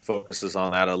question focuses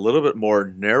on that a little bit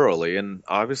more narrowly, and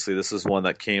obviously this is one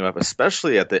that came up,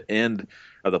 especially at the end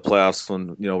of the playoffs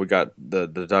when we got the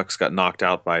Ducks got knocked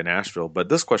out by Nashville. But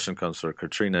this question comes from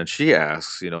Katrina, and she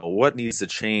asks, what needs to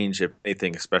change, if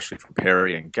anything, especially for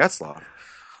Perry and Getzlaf?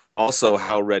 Also,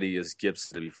 how ready is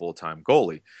Gibson to be full-time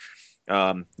goalie?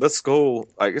 Let's go.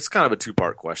 It's kind of a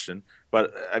two-part question,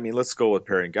 but I mean, let's go with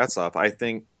Perry and Getzlaf. I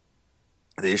think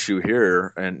the issue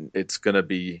here, and it's going to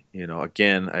be,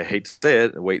 again, I hate to say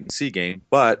it, a wait-and-see game,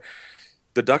 but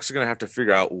the Ducks are going to have to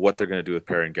figure out what they're going to do with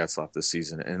Perry and Getzlaf this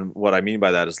season. And what I mean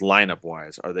by that is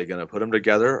lineup-wise. Are they going to put them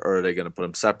together, or are they going to put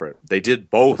them separate? They did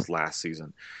both last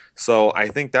season. So I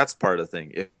think that's part of the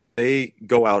thing. If they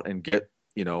go out and get,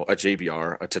 a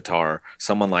JVR, a Tatar,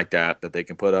 someone like that they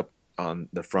can put up on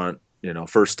the front,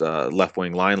 first left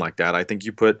wing line like that, I think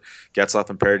you put Getzlaf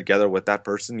and Perry together with that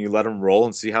person, you let them roll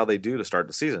and see how they do to start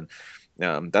the season.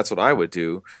 That's what I would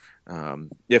do.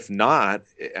 If not,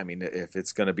 I mean, if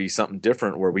it's going to be something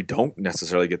different where we don't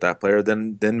necessarily get that player,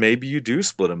 then maybe you do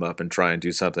split them up and try and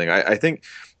do something. I think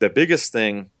the biggest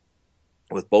thing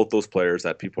with both those players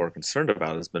that people are concerned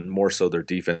about has been more so their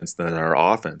defense than our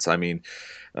offense. I mean,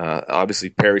 obviously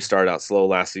Perry started out slow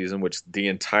last season, which the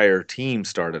entire team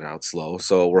started out slow.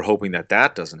 So we're hoping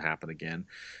that doesn't happen again.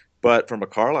 But from a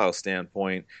Carlisle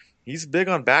standpoint, he's big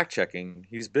on back checking.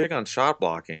 He's big on shot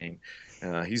blocking.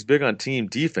 He's big on team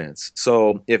defense.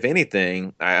 So if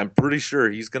anything, I'm pretty sure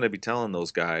he's going to be telling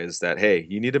those guys that, hey,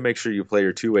 you need to make sure you play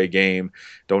your two-way game.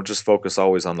 Don't just focus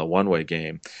always on the one-way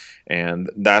game. And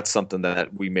that's something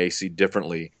that we may see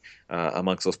differently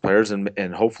amongst those players,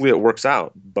 and hopefully it works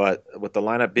out. But with the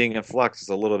lineup being in flux, it's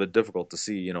a little bit difficult to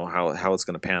see, how it's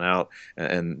going to pan out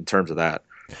in terms of that.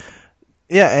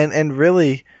 Yeah, and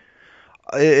really,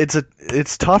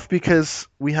 it's tough because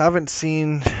we haven't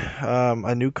seen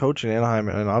a new coach in Anaheim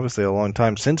in obviously a long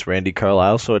time since Randy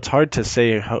Carlisle, so it's hard to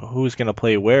say who's going to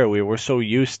play where. We're so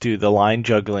used to the line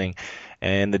juggling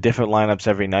and the different lineups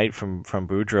every night from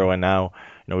Boudreau, and now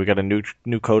we got a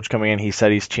new coach coming in. He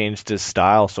said he's changed his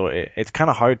style, so it's kind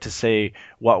of hard to say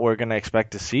what we're going to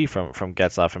expect to see from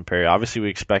Getzlaf and Perry. Obviously, we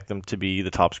expect them to be the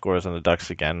top scorers on the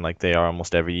Ducks again, like they are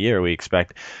almost every year. We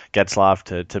expect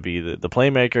Getzlaf to be the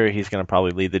playmaker. He's going to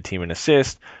probably lead the team in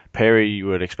assists. Perry, you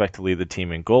would expect to lead the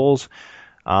team in goals.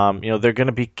 They're going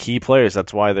to be key players.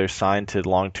 That's why they're signed to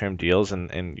long-term deals,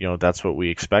 and that's what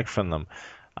we expect from them.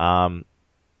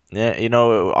 Yeah,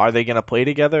 are they going to play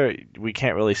together? We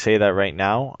can't really say that right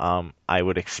now. I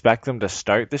would expect them to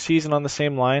start the season on the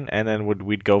same line, and then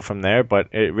we'd go from there. But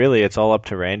it's all up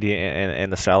to Randy and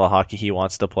the style of hockey he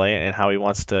wants to play and how he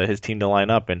wants his team to line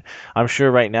up. And I'm sure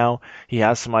right now he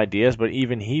has some ideas, but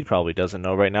even he probably doesn't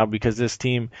know right now because this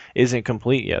team isn't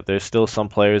complete yet. There's still some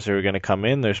players who are going to come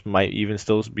in. There might even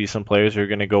still be some players who are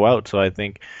going to go out. So I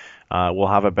think we'll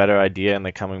have a better idea in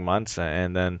the coming months,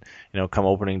 and then come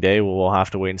opening day, we'll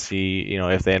have to wait and see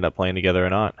if they end up playing together or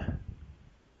not.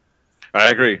 I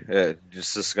agree.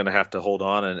 Just going to have to hold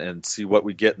on and see what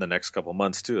we get in the next couple of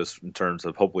months too, in terms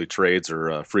of hopefully trades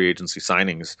or free agency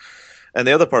signings. And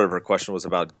the other part of her question was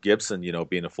about Gibson,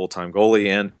 being a full-time goalie,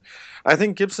 and I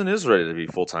think Gibson is ready to be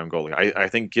full-time goalie. I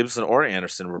think Gibson or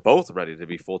Anderson were both ready to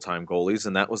be full-time goalies,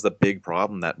 and that was the big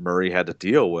problem that Murray had to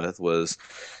deal with. Was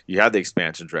you had the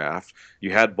expansion draft,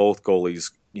 you had both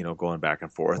goalies, going back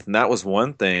and forth, and that was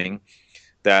one thing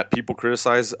that people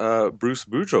criticize Bruce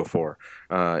Boudreau for.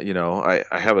 I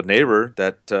have a neighbor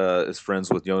that is friends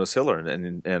with Jonas Hiller,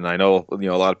 and I know a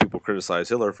lot of people criticize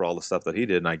Hiller for all the stuff that he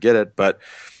did, and I get it, but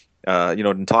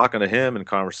in talking to him in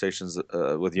conversations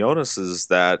with Jonas, is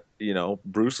that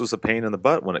Bruce was a pain in the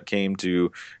butt when it came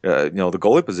to the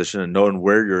goalie position and knowing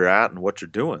where you're at and what you're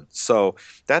doing. So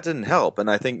that didn't help. And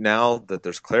I think now that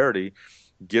there's clarity,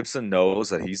 Gibson knows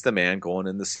that he's the man going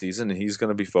in the season, and he's going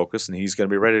to be focused and he's going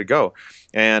to be ready to go.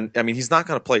 And I mean, he's not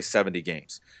going to play 70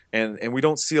 games, and we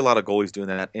don't see a lot of goalies doing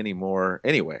that anymore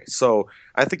anyway. So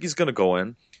I think he's going to go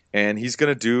in and he's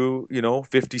going to do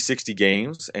 50, 60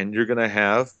 games, and you're going to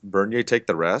have Bernier take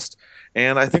the rest,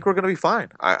 and I think we're going to be fine.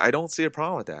 I don't see a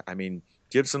problem with that. I mean,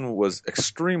 Gibson was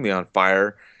extremely on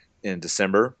fire in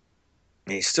December.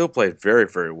 He still played very,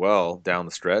 very well down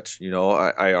the stretch.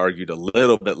 I argued a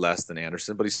little bit less than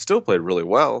Anderson, but he still played really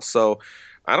well. So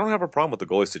I don't have a problem with the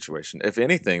goalie situation. If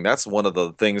anything, that's one of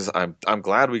the things I'm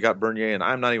glad we got Bernier, and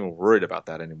I'm not even worried about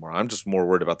that anymore. I'm just more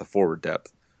worried about the forward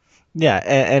depth. Yeah,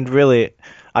 and really,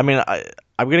 I mean,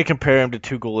 I'm going to compare him to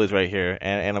two goalies right here,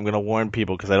 and I'm going to warn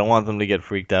people because I don't want them to get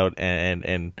freaked out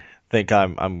and think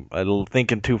I'm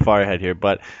thinking too far ahead here.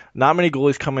 But not many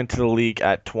goalies come into the league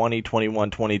at 20,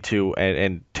 21, 22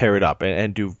 and tear it up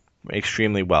and do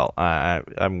extremely well.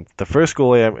 I'm the first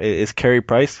goalie is Carey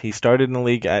Price. He started in the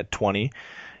league at 20.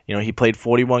 He played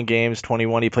 41 games.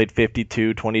 21 he played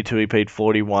 52. 22 he played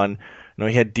 41.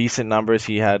 He had decent numbers.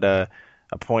 He had a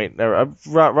point,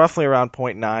 roughly around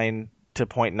 0.9 to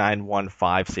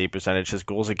 0.915 save percentage. His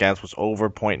goals against was over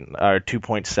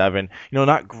 2.7.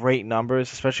 Not great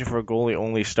numbers, especially for a goalie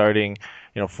only starting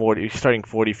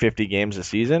 40, 50 games a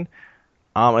season.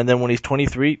 And then when he's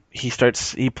 23, he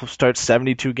starts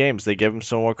 72 games. They give him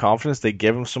some more confidence. They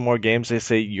give him some more games. They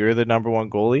say, you're the number one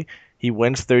goalie. He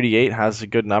wins 38, has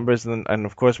good numbers, and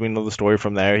of course we know the story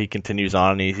from there. He continues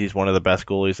on, and he's one of the best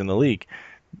goalies in the league.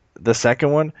 The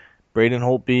second one, Braden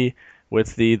Holtby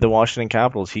with the Washington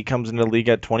Capitals. He comes into the league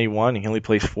at 21. He only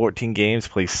plays 14 games,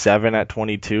 plays 7 at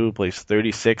 22, plays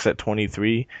 36 at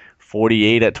 23,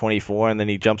 48 at 24, and then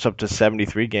he jumps up to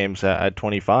 73 games at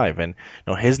 25. And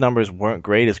his numbers weren't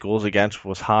great. His goals against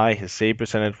was high. His save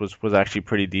percentage was actually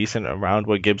pretty decent, around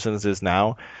what Gibson's is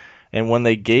now. And when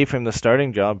they gave him the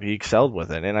starting job, he excelled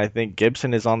with it. And I think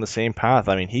Gibson is on the same path.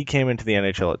 I mean, he came into the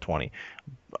NHL at 20.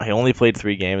 He only played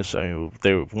 3 games. So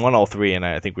they won all 3, and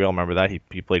I think we all remember that.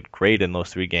 He played great in those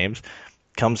 3 games.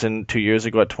 Comes in 2 years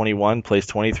ago at 21, plays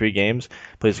 23 games,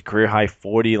 plays a career-high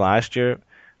 40 last year,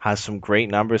 has some great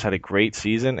numbers, had a great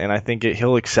season, and I think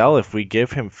he'll excel if we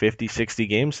give him 50, 60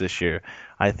 games this year.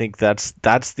 I think that's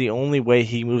the only way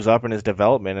he moves up in his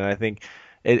development, and I think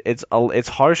it's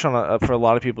harsh for a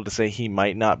lot of people to say he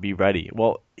might not be ready.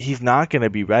 Well, he's not going to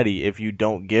be ready if you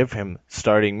don't give him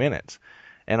starting minutes.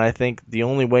 And I think the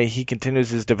only way he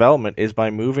continues his development is by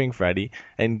moving Freddie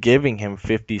and giving him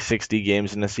 50, 60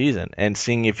 games in a season and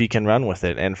seeing if he can run with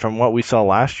it. And from what we saw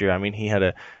last year, I mean, he had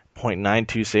a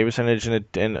 .92 save percentage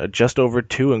and just over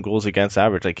 2 in goals against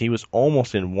average. Like, he was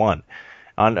almost in 1.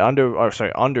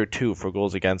 Under 2 for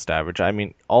goals against average. I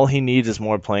mean, all he needs is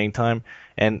more playing time,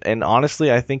 and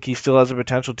honestly, I think he still has the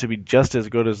potential to be just as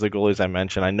good as the goalies I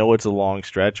mentioned. I know it's a long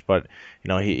stretch, but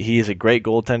he is a great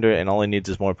goaltender, and all he needs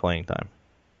is more playing time.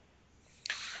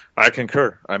 I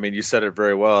concur. I mean, you said it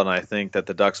very well, and I think that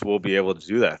the Ducks will be able to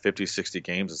do that. 50, 60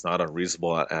 games is not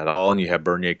unreasonable at all, and you have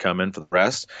Bernier come in for the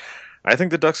rest. I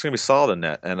think the Ducks are going to be solid in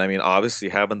net. And, I mean, obviously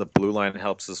having the blue line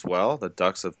helps as well. The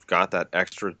Ducks have got that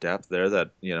extra depth there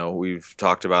that, we've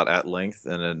talked about at length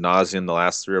and ad nauseum the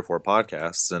last 3 or 4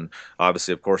 podcasts. And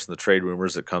obviously, of course, in the trade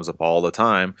rumors, it comes up all the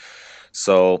time.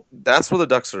 So that's where the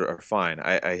Ducks are fine.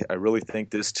 I really think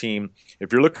this team,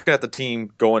 if you're looking at the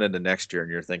team going into next year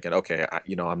and you're thinking, okay,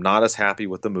 I'm not as happy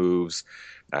with the moves.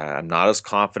 I'm not as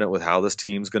confident with how this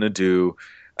team's going to do.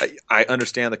 I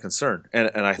understand the concern, and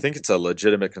I think it's a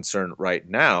legitimate concern right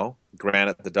now.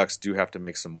 Granted, the Ducks do have to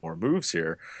make some more moves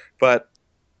here, but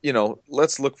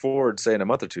let's look forward, say in a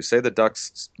month or two. Say the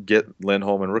Ducks get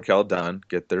Lindholm and Raquel done,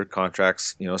 get their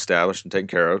contracts established and taken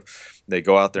care of. They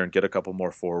go out there and get a couple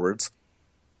more forwards,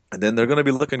 and then they're going to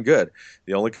be looking good.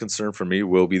 The only concern for me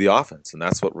will be the offense, and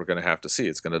that's what we're going to have to see.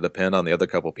 It's going to depend on the other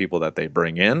couple people that they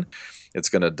bring in. It's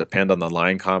going to depend on the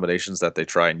line combinations that they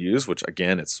try and use, which,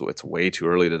 again, it's way too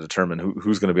early to determine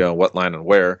who's going to be on what line and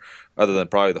where, other than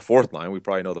probably the fourth line. We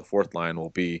probably know the fourth line will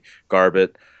be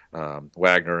Garbett,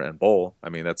 Wagner, and Boll. I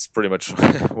mean, that's pretty much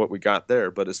what we got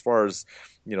there. But as far as,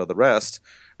 the rest,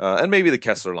 and maybe the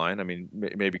Kessler line, I mean,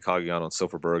 maybe Cogliano and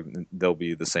Silfverberg, they'll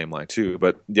be the same line too.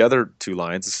 But the other 2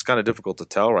 lines, it's kind of difficult to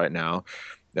tell right now.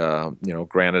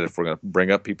 Granted, if we're going to bring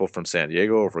up people from San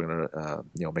Diego, or if we're going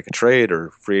to, make a trade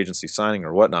or free agency signing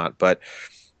or whatnot, but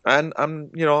I'm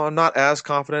not as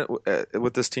confident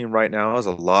with this team right now as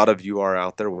a lot of you are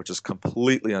out there, which is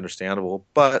completely understandable.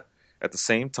 But at the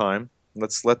same time,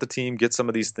 let's let the team get some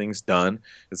of these things done.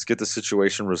 Let's get the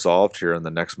situation resolved here in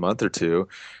the next month or two.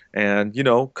 And,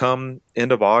 come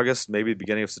end of August, maybe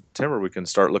beginning of September, we can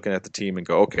start looking at the team and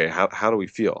go, okay, how do we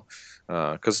feel?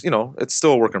 Because, it's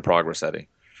still a work in progress, Eddie.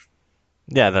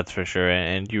 Yeah, that's for sure.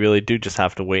 And you really do just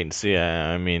have to wait and see.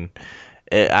 I mean,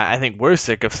 I think we're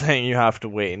sick of saying you have to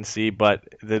wait and see, but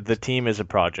the team is a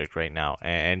project right now.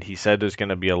 And he said there's going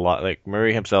to be a lot, like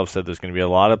Murray himself said, there's going to be a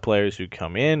lot of players who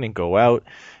come in and go out.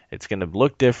 It's going to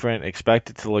look different, expect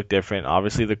it to look different.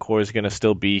 Obviously, the core is going to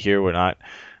still be here. We're not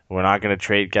going to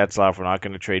trade Getzlaf. We're not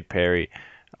going to trade Perry.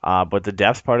 But the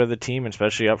depth part of the team,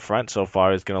 especially up front so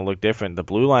far, is going to look different. The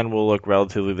blue line will look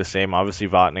relatively the same. Obviously,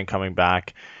 Vatanen coming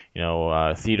back.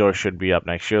 Theodore should be up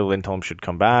next year. Lindholm should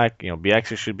come back.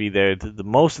 Bieksa should be there. The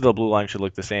most of the blue line should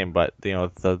look the same, but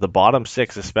the bottom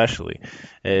six especially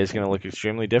is going to look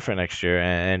extremely different next year.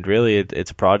 And really,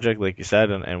 it's a project, like you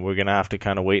said, and we're going to have to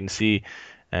kind of wait and see.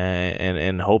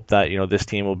 And hope that this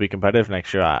team will be competitive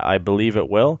next year. I believe it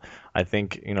will. I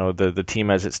think the team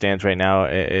as it stands right now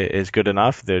is good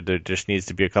enough. There just needs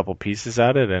to be a couple pieces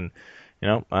at it, and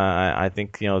I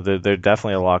think they're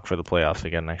definitely a lock for the playoffs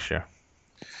again next year.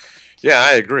 Yeah,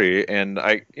 I agree. And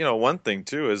one thing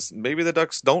too is maybe the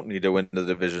Ducks don't need to win the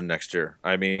division next year.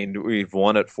 I mean, we've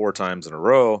won it 4 times in a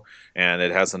row, and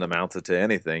it hasn't amounted to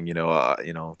anything.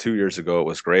 2 years ago it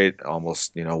was great,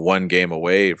 almost 1 game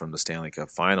away from the Stanley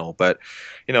Cup final. But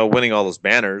winning all those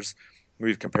banners,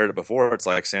 we've compared it before. It's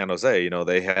like San Jose.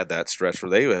 They had that stretch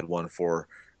where they had won 4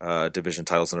 division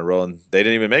titles in a row, and they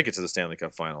didn't even make it to the Stanley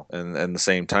Cup final in the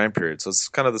same time period. So it's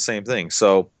kind of the same thing.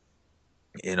 So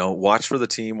watch for the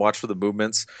team, watch for the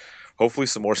movements. Hopefully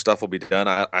some more stuff will be done.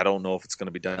 I don't know if it's going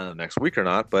to be done in the next week or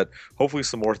not, but hopefully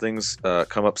some more things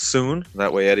come up soon.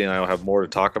 That way Eddie and I will have more to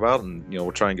talk about, and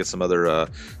we'll try and get some other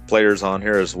players on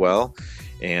here as well.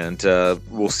 And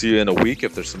we'll see you in a week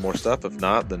if there's some more stuff. If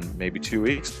not, then maybe 2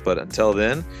 weeks. But until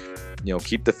then,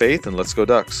 keep the faith and let's go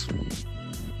Ducks.